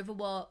our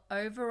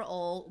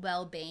overall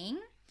well-being,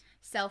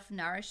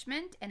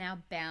 self-nourishment, and our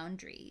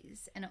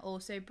boundaries. And it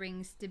also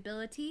brings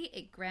stability,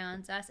 it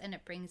grounds us, and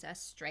it brings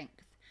us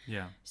strength.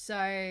 Yeah.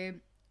 So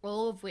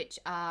all of which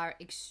are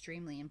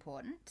extremely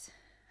important.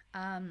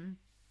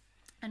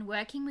 And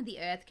working with the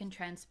earth can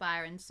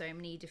transpire in so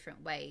many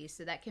different ways.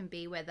 So that can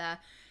be whether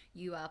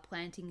you are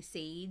planting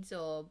seeds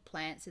or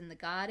plants in the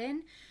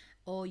garden,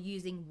 or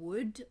using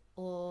wood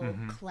or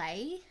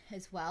clay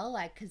as well,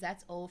 like, because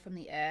that's all from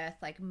the earth,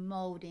 like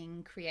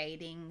molding,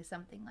 creating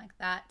something like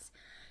that.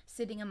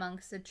 Sitting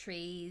amongst the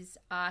trees,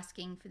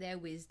 asking for their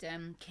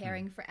wisdom,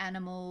 caring for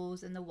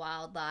animals and the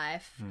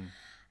wildlife,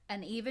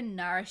 and even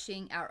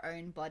nourishing our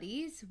own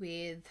bodies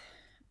with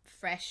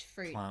fresh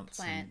fruit,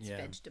 plants,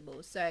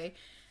 vegetables. So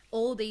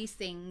all these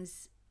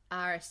things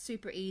are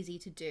super easy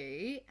to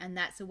do, and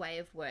that's a way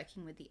of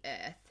working with the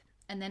earth.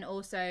 And then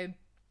also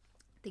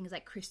things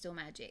like crystal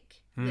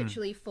magic,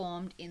 literally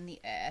formed in the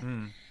earth,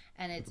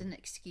 and it's an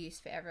excuse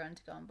for everyone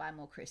to go and buy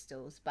more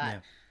crystals.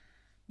 But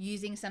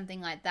using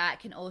something like that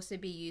can also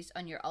be used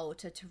on your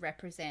altar to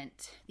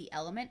represent the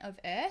element of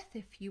earth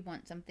if you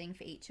want something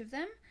for each of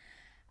them.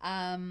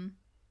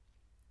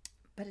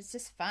 But it's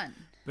just fun.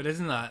 But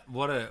isn't that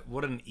what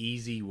an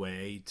easy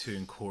way to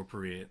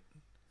incorporate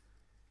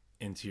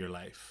into your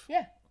life?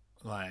 Yeah.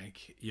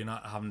 Like, you're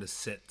not having to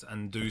sit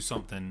and do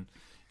something,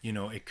 you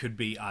know, it could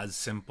be as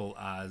simple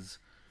as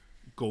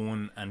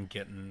going and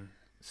getting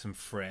some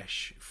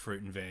fresh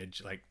fruit and veg,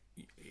 like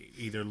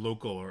either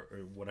local or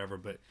whatever,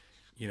 but,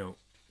 you know,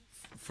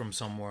 from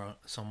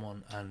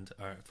someone, and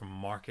or from a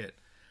market,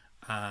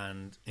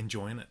 and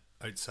enjoying it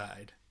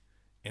outside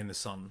in the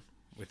sun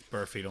with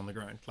bare feet on the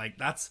ground. Like,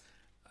 that's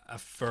a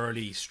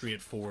fairly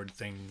straightforward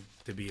thing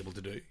to be able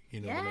to do.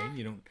 You know what I mean?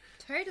 You don't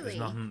Totally. There's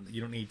nothing.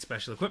 You don't need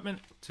special equipment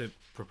to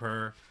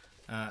prepare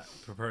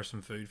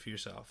some food for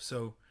yourself.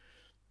 So,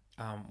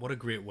 what a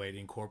great way to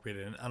incorporate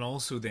it in. And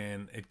also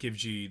then it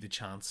gives you the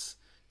chance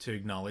to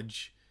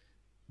acknowledge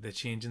the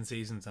change in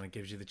seasons, and it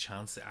gives you the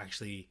chance to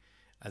actually,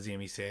 as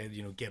Amy said,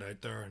 get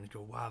out there and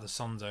go, wow, the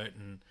sun's out,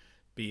 and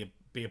be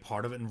a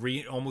part of it,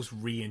 and almost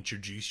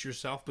reintroduce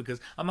yourself. Because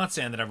I'm not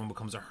saying that everyone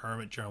becomes a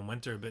hermit during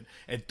winter, but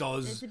it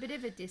does. There's a bit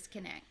of a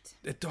disconnect.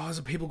 It does.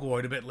 And people go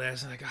out a bit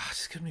less, and like, I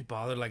just couldn't be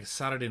bothered. Like,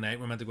 Saturday night,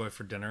 we're meant to go out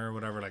for dinner or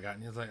whatever like that,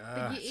 and it's like,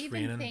 but you it's even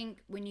raining. think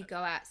when you go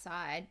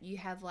outside, you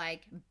have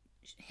like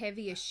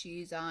heavier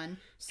shoes on,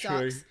 socks.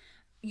 True.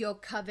 You're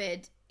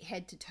covered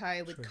head to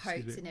toe with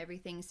coats and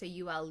everything, so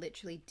you are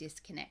literally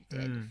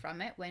disconnected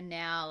from it. When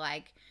now,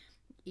 like,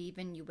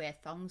 even you wear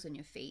thongs on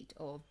your feet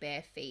or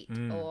bare feet,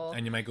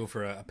 and you might go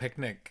for a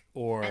picnic,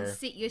 or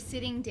you're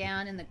sitting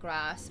down in the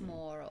grass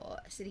more, or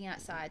sitting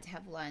outside to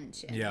have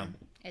lunch. And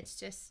it's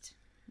just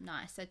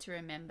nicer to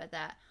remember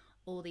that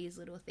all these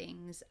little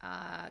things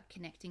are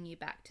connecting you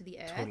back to the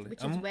earth,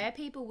 which is where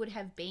people would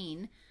have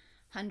been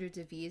hundreds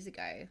of years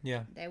ago.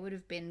 Yeah, they would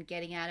have been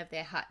getting out of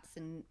their huts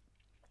and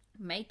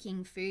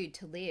making food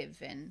to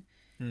live, and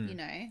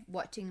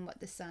watching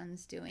what the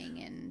sun's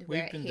doing and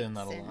where it hits. We've been doing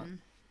that a lot.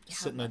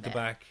 Sitting at the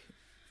back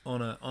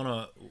on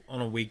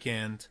a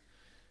weekend,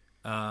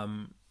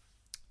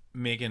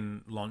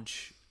 making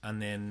lunch,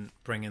 and then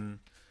bringing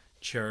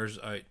chairs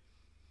out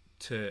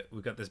to.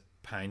 We've got this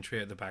pine tree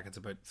at the back. It's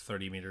about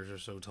 30 meters or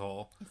so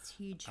tall. It's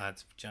huge.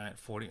 It's giant.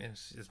 40.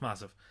 It's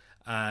massive,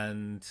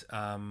 and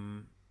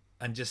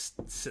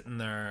just sitting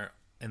there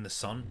in the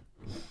sun,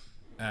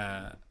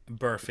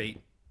 bare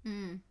feet,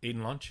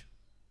 eating lunch.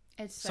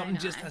 It's so something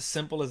nice. Just as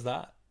simple as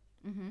that.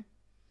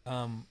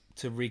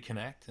 To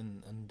reconnect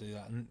and do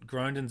that. And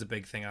grounding's a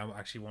big thing I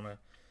actually want to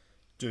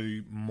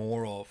do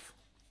more of.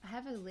 I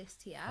have a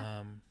list here.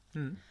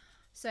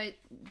 So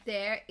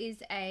there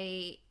is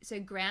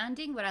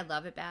grounding, what I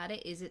love about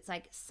it is it's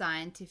like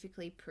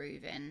scientifically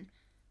proven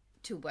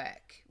to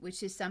work,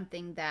 which is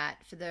something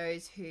that for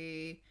those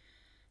who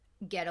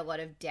get a lot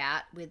of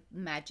doubt with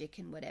magic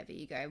and whatever,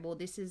 you go, well,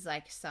 this is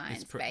like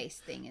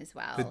science-based thing as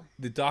well.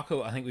 The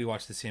doco, I think we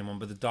watched the same one,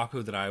 but the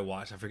doco that I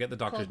watched, I forget the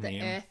doctor's name.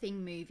 The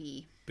Earthing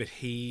movie. But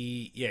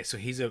so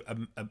he's a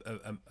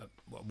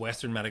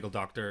Western medical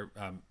doctor,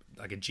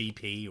 like a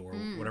GP or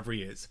whatever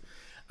he is,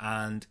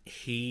 and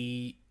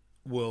he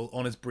will,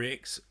 on his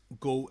breaks,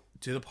 go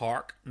to the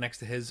park next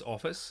to his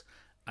office,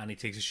 and he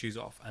takes his shoes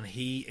off, and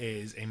he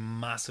is a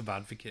massive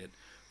advocate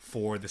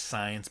for the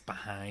science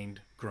behind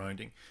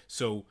grounding.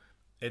 So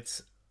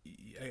it's,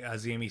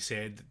 as Amy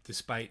said,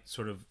 despite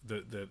sort of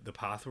the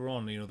path we're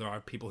on, there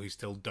are people who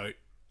still doubt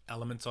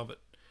elements of it,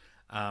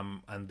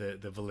 and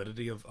the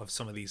validity of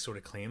some of these sort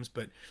of claims.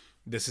 But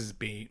this is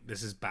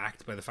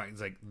backed by the fact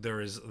it's like there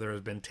has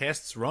been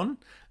tests run,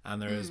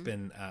 and there has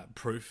been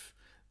proof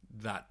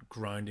that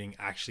grounding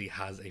actually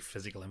has a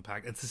physical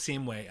impact. It's the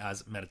same way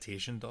as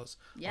meditation does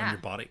on your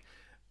body.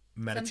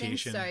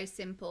 Meditation, something so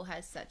simple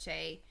has such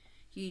a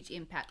huge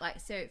impact. Like,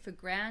 so for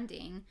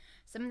grounding,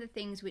 some of the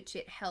things which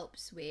it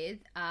helps with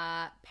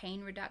are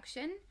pain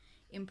reduction,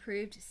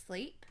 improved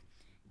sleep,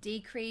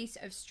 decrease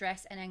of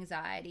stress and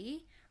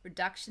anxiety,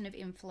 reduction of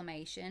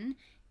inflammation,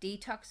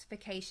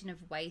 detoxification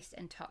of waste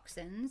and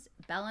toxins,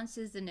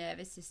 balances the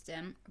nervous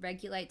system,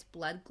 regulates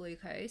blood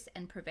glucose,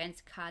 and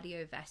prevents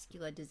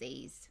cardiovascular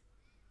disease.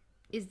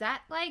 Is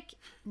that, like,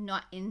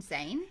 not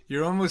insane?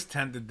 You're almost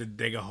tempted to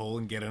dig a hole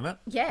and get in it.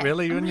 Yeah.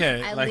 Really, wouldn't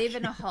you? I live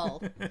in a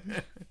hole.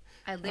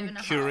 I'm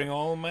curing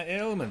all my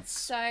ailments.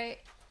 So,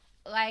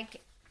 like,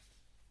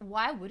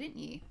 why wouldn't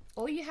you?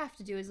 All you have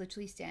to do is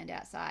literally stand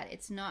outside.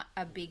 It's not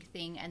a big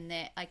thing. And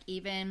that, like,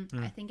 even,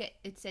 I think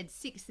it said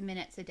 6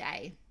 minutes a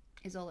day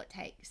is all it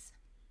takes.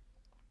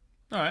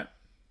 All right.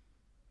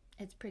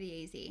 It's pretty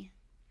easy.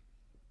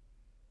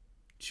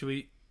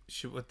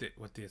 What day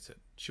is it?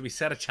 Should we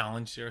set a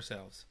challenge to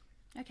ourselves?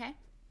 Okay.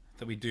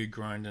 That we do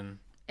grounding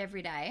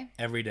every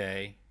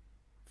day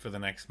for the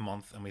next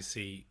month, and we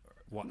see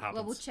what happens.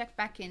 Well, we'll check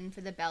back in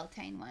for the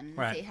Beltane one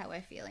and see how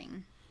we're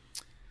feeling.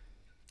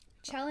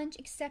 Challenge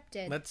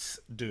accepted. Let's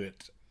do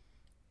it.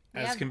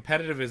 As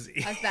competitive as...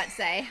 I was about to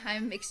say,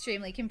 I'm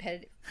extremely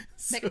competitive.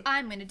 Like,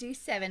 I'm going to do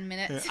 7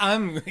 minutes.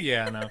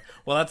 Yeah, I know.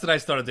 Well, that's what I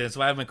started doing.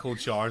 So I have my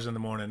cold showers in the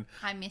morning.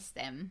 I miss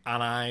them.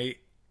 And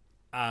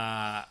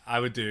I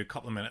would do a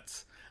couple of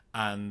minutes,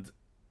 and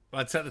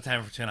I'd set the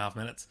timer for 2.5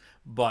 minutes.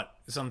 But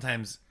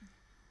sometimes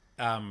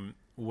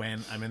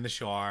when I'm in the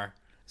shower,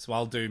 so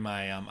I'll do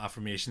my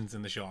affirmations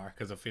in the shower,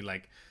 because I feel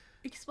like...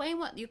 Explain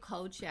what your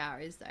cold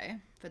shower is, though,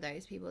 for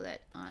those people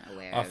that aren't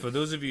aware of. For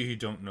those of you who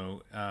don't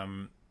know,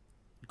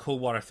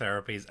 cold water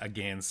therapy is,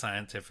 again,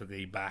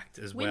 scientifically backed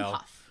as well.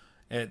 Puff.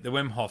 The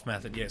Wim Hof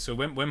method, yeah. So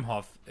Wim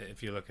Hof,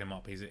 if you look him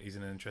up, he's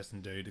an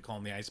interesting dude. They call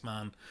him the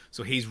Iceman.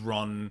 So he's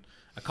run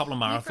a couple of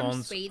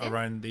marathons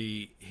around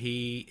the.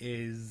 He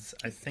is,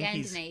 I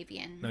think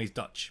Scandinavian. No, he's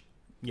Dutch.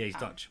 Yeah, he's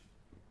Dutch.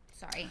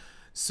 Sorry.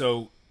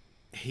 So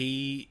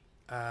he,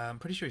 I'm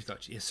pretty sure he's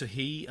Dutch. Yeah. So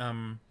he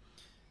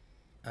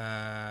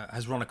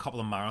has run a couple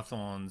of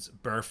marathons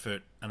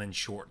barefoot and in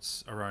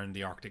shorts around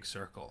the Arctic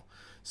Circle.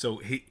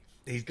 So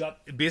he's got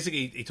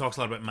basically he talks a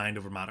lot about mind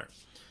over matter.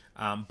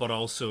 But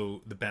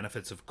also the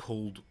benefits of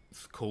cold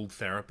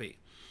therapy.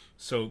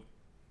 So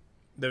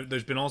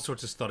there's been all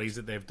sorts of studies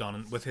that they've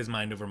done with his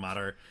mind over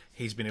matter.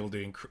 He's been able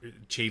to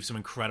achieve some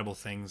incredible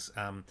things.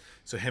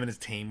 So him and his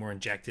team were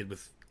injected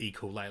with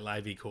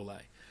live E.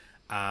 coli.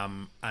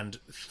 And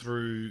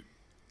through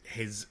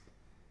his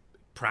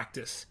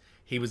practice,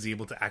 he was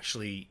able to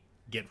actually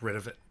get rid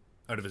of it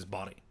out of his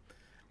body.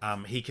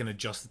 He can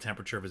adjust the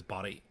temperature of his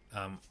body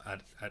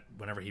at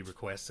whenever he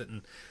requests it,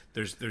 and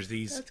there's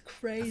these. That's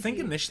crazy. I think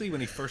initially when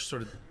he first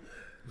sort of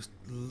was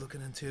looking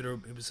into it, or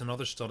it was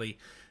another study,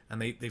 and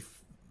they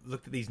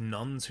looked at these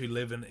nuns who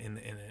live in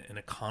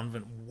a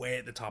convent way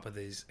at the top of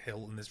this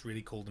hill in this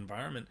really cold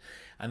environment,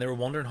 and they were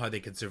wondering how they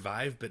could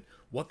survive. But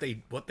what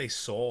they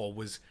saw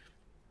was,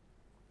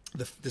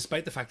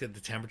 despite the fact that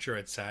the temperature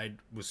outside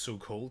was so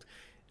cold.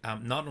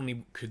 Not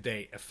only could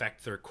they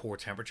affect their core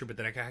temperature, but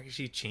they could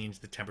actually change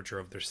the temperature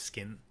of their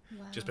skin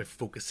just by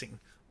focusing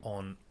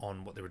on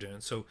what they were doing.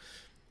 So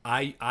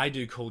I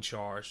do cold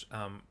showers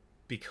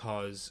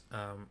because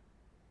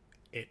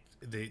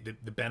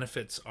the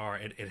benefits are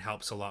it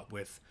helps a lot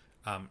with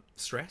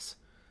stress.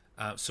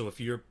 So if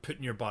you're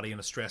putting your body in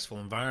a stressful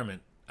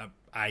environment,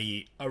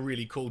 i.e. a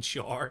really cold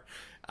shower,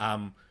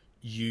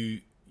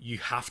 you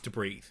have to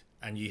breathe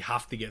and you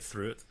have to get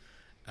through it.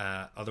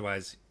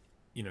 Otherwise,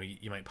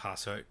 you might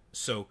pass out.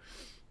 So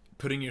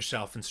putting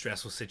yourself in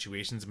stressful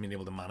situations and being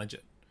able to manage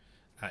it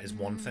is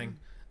one thing.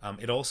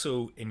 It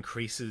also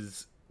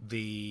increases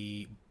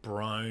the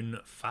brown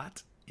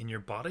fat in your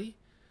body,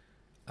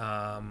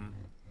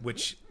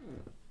 which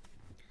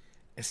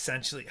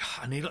essentially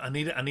I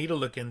need to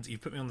look into. You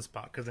put me on the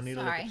spot because I need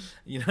to look. I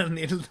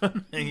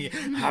need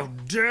to. How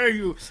dare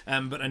you?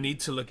 But I need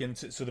to look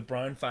into. So the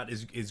brown fat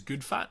is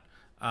good fat,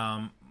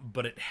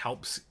 but it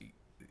helps.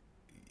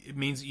 It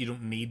means that you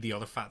don't need the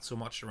other fat so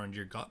much around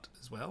your gut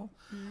as well.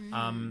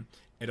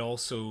 It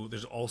also,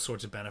 there's all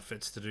sorts of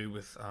benefits to do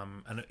with,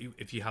 and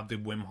if you have the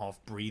Wim Hof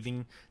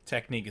breathing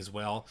technique as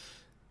well,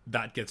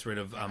 that gets rid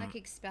of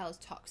expels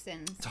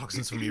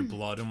toxins from your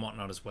blood and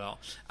whatnot as well.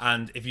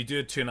 And if you do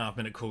a 2.5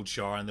 minute cold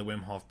shower and the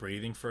Wim Hof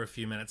breathing for a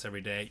few minutes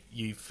every day,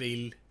 you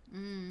feel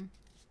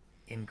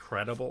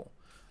incredible.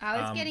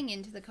 I was getting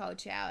into the cold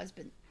showers,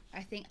 but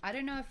I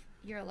don't know if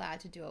you're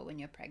allowed to do it when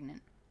you're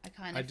pregnant. I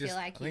feel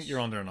like I think you're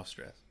under enough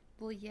stress.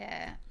 Well,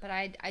 yeah, but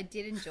I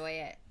did enjoy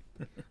it.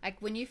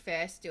 Like when you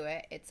first do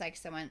it, it's like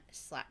someone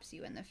slaps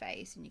you in the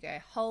face and you go,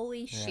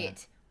 holy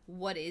shit,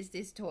 what is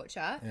this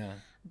torture? Yeah.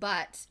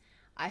 But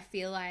I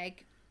feel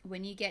like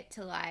when you get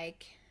to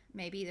like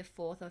maybe the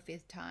 4th or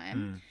 5th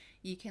time,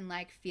 you can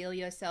like feel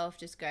yourself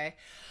just go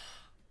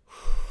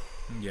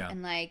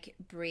and like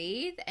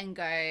breathe and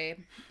go,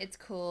 it's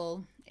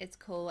cool,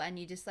 and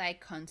you just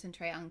like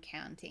concentrate on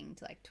counting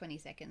to like 20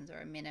 seconds or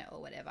a minute or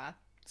whatever.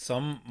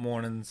 Some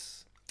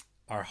mornings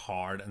are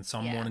hard and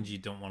some mornings you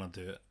don't want to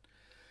do it.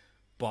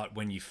 But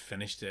when you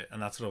finished it,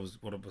 and that's what I was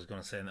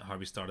going to say, and how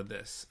we started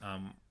this,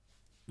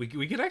 we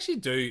could actually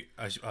do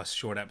a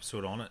short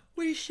episode on it.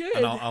 We should.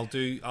 And I'll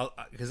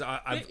because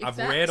I've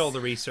read all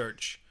the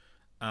research,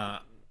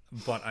 but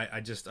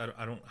I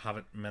don't have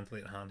it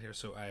mentally at hand here,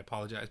 so I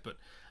apologize. But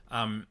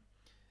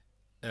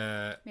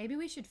maybe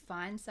we should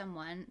find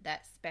someone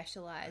that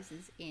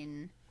specializes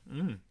in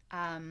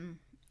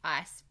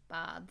ice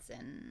baths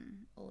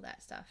and all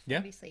that stuff. Yeah.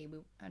 Obviously,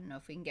 I don't know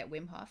if we can get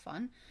Wim Hof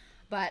on,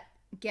 but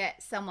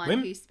get someone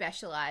who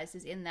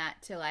specializes in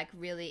that to like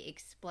really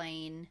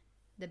explain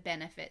the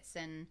benefits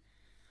and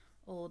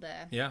all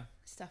the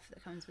stuff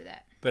that comes with it.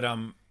 But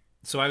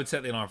so I would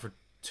set the alarm for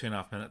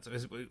 2.5 minutes.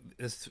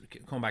 It's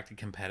going back to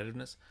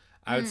competitiveness.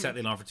 I would set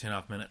the alarm for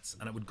 2.5 minutes,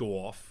 and it would go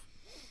off,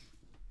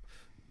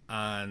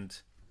 and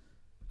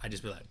I'd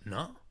just be like,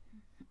 "No,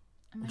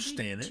 I'm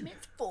staying in." 2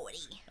 minutes 40,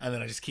 and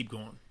then I just keep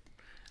going.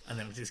 And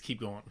then I just keep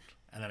going.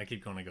 And then I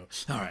keep going and go,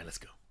 all right, let's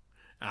go.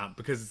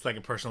 Because it's like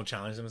a personal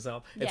challenge to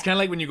myself. It's kind of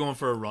like when you're going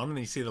for a run and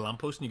then you see the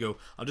lamppost and you go,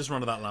 I'll just run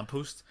to that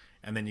lamppost.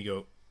 And then you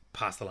go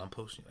past the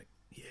lamppost and you're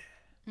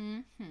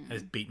like, yeah. I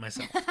just beat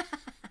myself.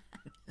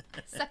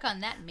 Suck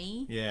on that,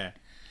 me. Yeah.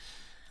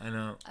 I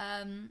know.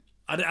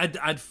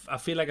 I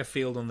feel like I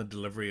failed on the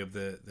delivery of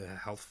the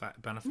health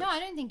benefits. No, I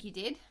don't think you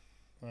did.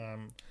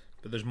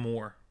 But there's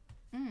more.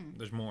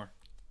 There's more.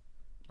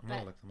 I'm going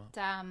to look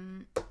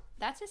them up.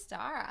 That's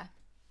Ostara.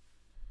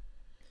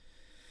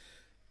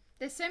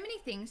 There's so many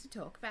things to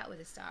talk about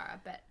with Ostara,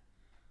 but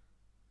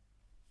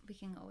we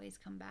can always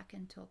come back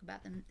and talk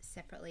about them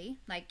separately.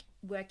 Like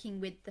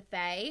working with the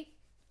Fae. I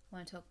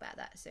want to talk about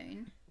that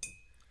soon.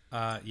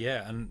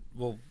 Yeah, and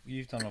well,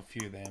 you've done a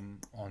few of them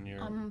on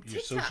your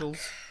socials.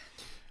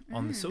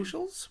 On the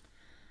socials?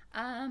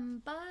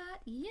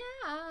 But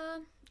yeah,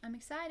 I'm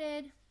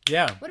excited.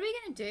 Yeah. What are we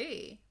going to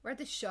do? We're at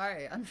the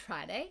show on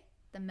Friday,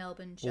 the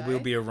Melbourne show. Well, we'll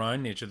be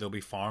around nature. There'll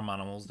be farm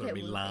animals. There'll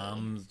be There will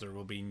lambs. There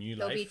will be new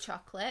There'll life. be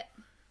chocolate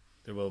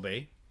There will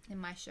be. in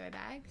my show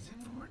bag.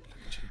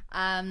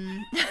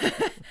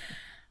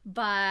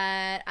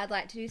 But I'd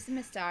like to do some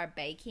Ostara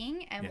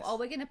baking, and Yes.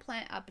 we're going to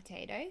plant our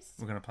potatoes.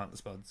 We're going to plant the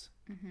spuds.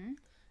 Mm-hmm.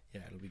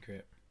 Yeah, it'll be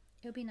great.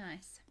 It'll be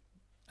nice.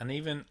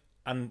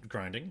 And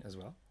grounding as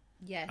well.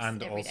 Yes,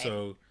 And every day.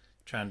 also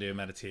try and do a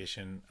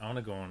meditation. I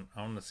want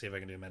to see if I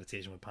can do a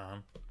meditation with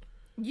Pan.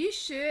 You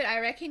should. I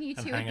reckon you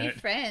two would be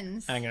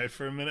friends. Hang out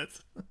for a minute.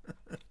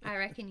 I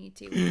reckon you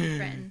two would be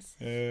friends.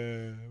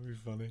 That'd be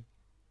funny.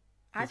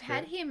 I've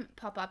had him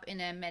pop up in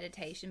a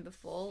meditation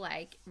before,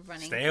 like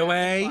running Stay through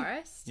away. the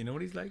forest. You know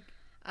what he's like?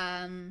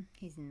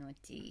 He's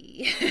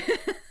naughty.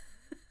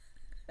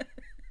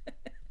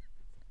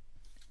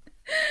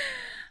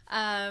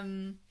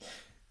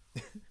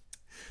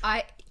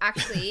 I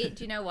actually,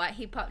 do you know what?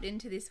 He popped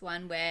into this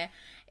one where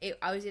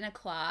I was in a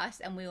class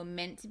and we were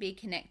meant to be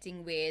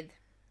connecting with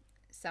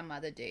some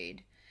other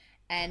dude.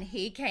 And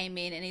he came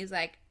in and he's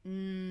like,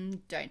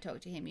 don't talk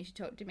to him. You should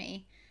talk to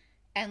me.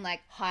 And like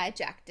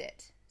hijacked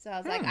it. So I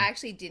was like, I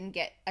actually didn't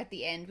get, at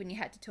the end when you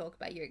had to talk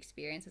about your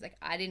experience, I was like,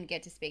 I didn't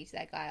get to speak to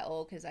that guy at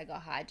all because I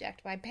got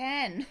hijacked by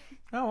Pen.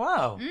 Oh,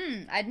 wow.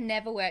 I'd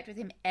never worked with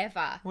him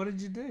ever. What did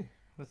you do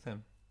with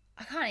him?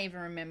 I can't even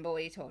remember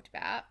what he talked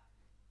about,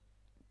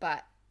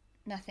 but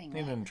nothing. He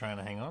didn't try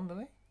to hang on, did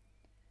he?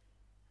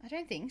 I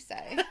don't think so.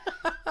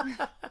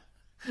 I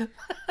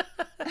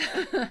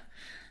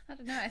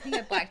don't know. I think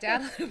I blacked out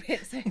a little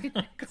bit. So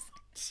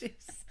Jeez.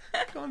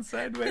 Gone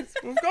sideways.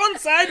 We've gone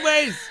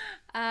sideways.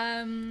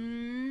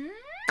 Well,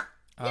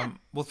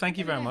 thank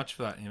you very much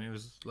for that, Amy. It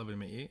was lovely to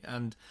meet you.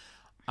 And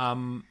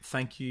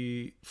thank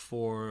you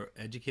for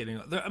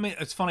educating. I mean,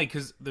 it's funny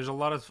because there's a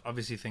lot of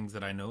obviously things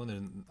that I know, and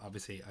then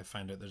obviously I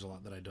find out there's a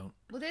lot that I don't.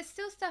 Well, there's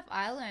still stuff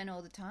I learn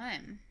all the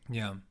time.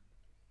 Yeah.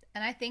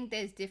 And I think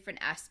there's different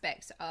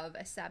aspects of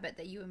a Sabbath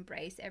that you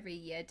embrace every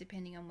year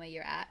depending on where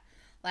you're at.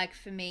 Like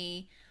for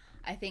me,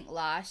 I think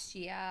last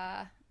year,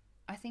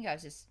 I think I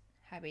was just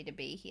happy to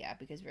be here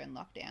because we're in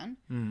lockdown.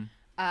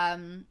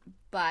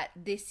 But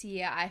this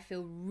year I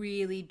feel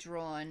really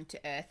drawn to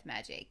earth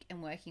magic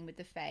and working with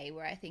the Fae,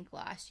 where I think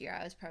last year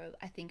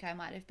I think I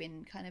might have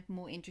been kind of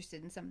more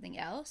interested in something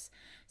else.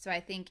 So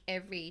I think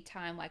every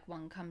time like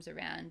one comes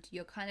around,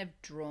 you're kind of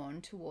drawn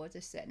towards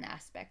a certain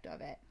aspect of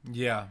it.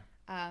 Yeah.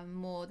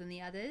 More than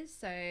the others.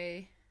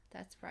 So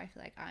that's where I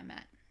feel like I'm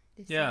at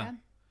this Yeah. year.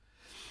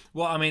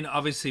 Well, I mean,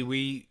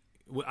 obviously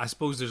I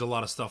suppose there's a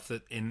lot of stuff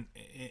that in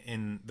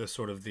the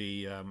sort of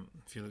the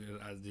if you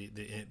look at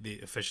the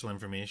official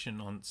information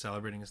on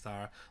celebrating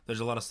Ostara, there's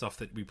a lot of stuff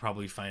that we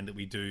probably find that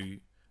we do,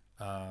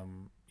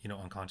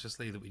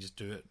 unconsciously, that we just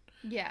do it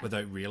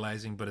without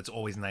realizing. But it's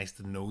always nice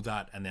to know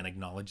that and then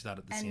acknowledge that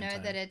at the same time.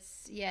 And know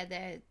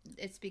that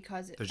it's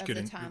because There's of good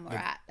the time we're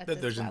at.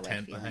 that there's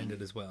intent behind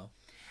it as well.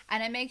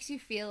 And it makes you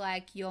feel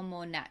like you're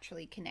more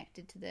naturally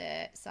connected to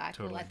the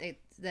cycle, Totally. like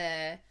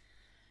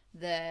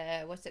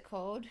the what's it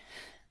called?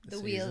 The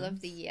wheel seasons?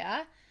 of the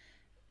year,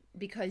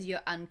 because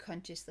you're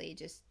unconsciously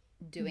just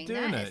doing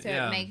Doing that. it, So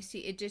yeah.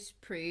 it just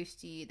proves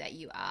to you that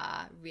you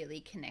are really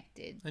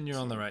connected. And you're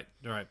on the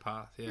right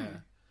path. Yeah.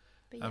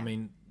 But yeah. I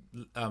mean,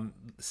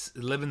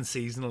 living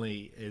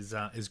seasonally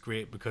is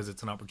great because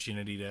it's an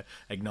opportunity to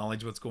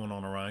acknowledge what's going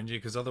on around you.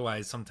 Because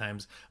otherwise,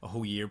 sometimes a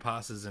whole year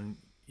passes and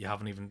you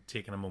haven't even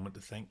taken a moment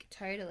to think.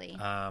 Totally.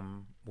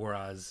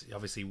 Whereas,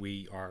 obviously,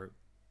 we are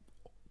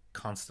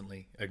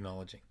constantly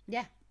acknowledging.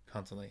 Yeah.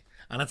 Constantly,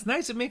 and it's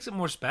nice. It makes it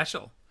more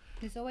special.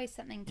 There's always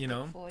something to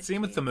look forward to. Same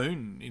with the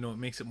moon. It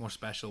makes it more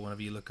special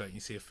whenever you look out and you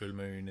see a full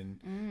moon,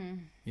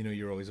 and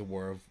you're always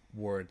aware of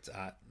where it's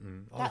at.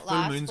 And That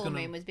last full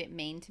moon was a bit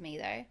mean to me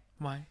though.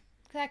 Why?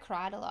 Because I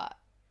cried a lot.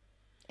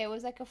 It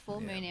was like a full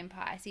moon in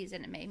Pisces,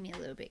 and it made me a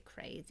little bit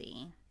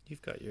crazy.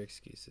 You've got your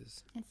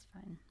excuses. It's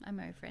fine.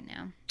 I'm over it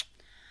now.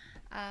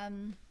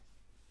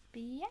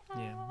 But yeah.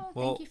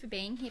 Well, thank you for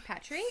being here,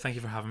 Patrick. Thank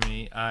you for having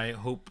me. I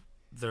hope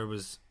there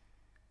was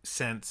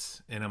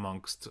sense in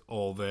amongst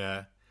all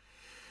the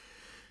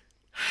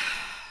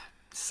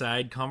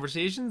side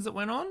conversations that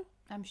went on.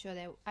 I'm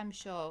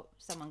sure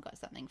someone got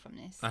something from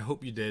this. I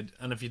hope you did,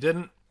 and if you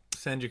didn't,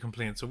 send your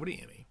complaints over to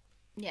Amy.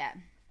 Yeah.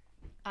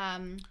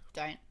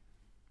 Don't.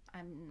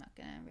 I'm not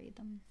gonna read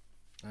them.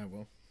 I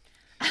will.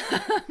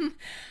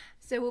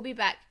 So we'll be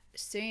back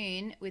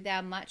soon with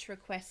our much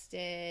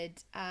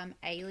requested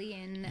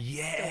alien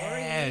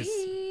stories.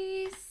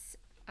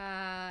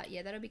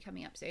 That'll be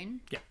coming up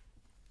soon. Yeah.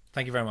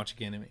 Thank you very much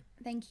again, Amy.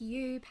 Thank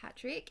you,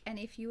 Patrick. And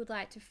if you would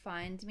like to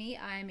find me,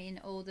 I'm in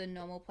all the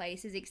normal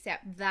places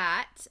except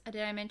that.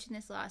 Did I mention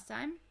this last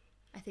time?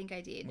 I think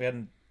I did. We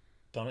hadn't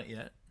done it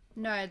yet.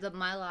 No,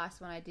 my last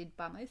one I did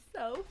by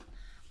myself.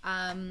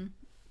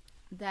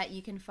 That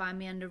you can find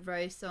me under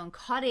Rosethorn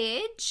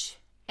Cottage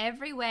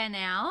everywhere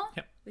now.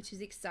 Yep. Which is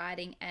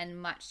exciting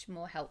and much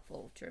more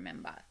helpful to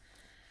remember.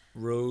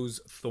 Rose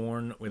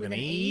Thorn with an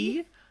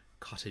E.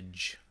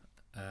 Cottage.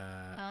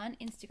 on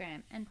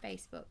Instagram and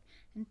Facebook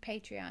and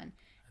Patreon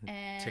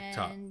and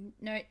TikTok.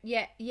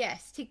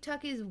 Yes,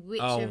 TikTok is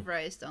Witch of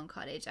Rosethorn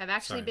Cottage. I've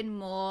actually been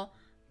more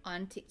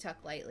on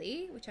TikTok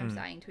lately, which I'm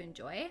starting to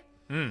enjoy.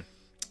 But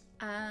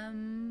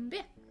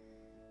yeah,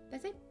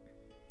 that's it.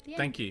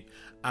 Thank you.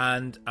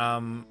 And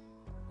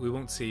we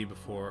won't see you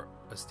before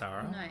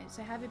Ostara. No,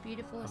 so have a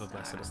beautiful Ostara. Have a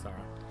blessed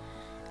Ostara.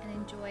 And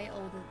enjoy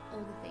all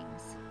the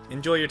things.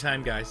 Enjoy your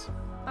time, guys.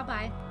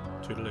 Bye-bye.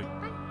 Toodaloo.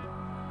 Bye.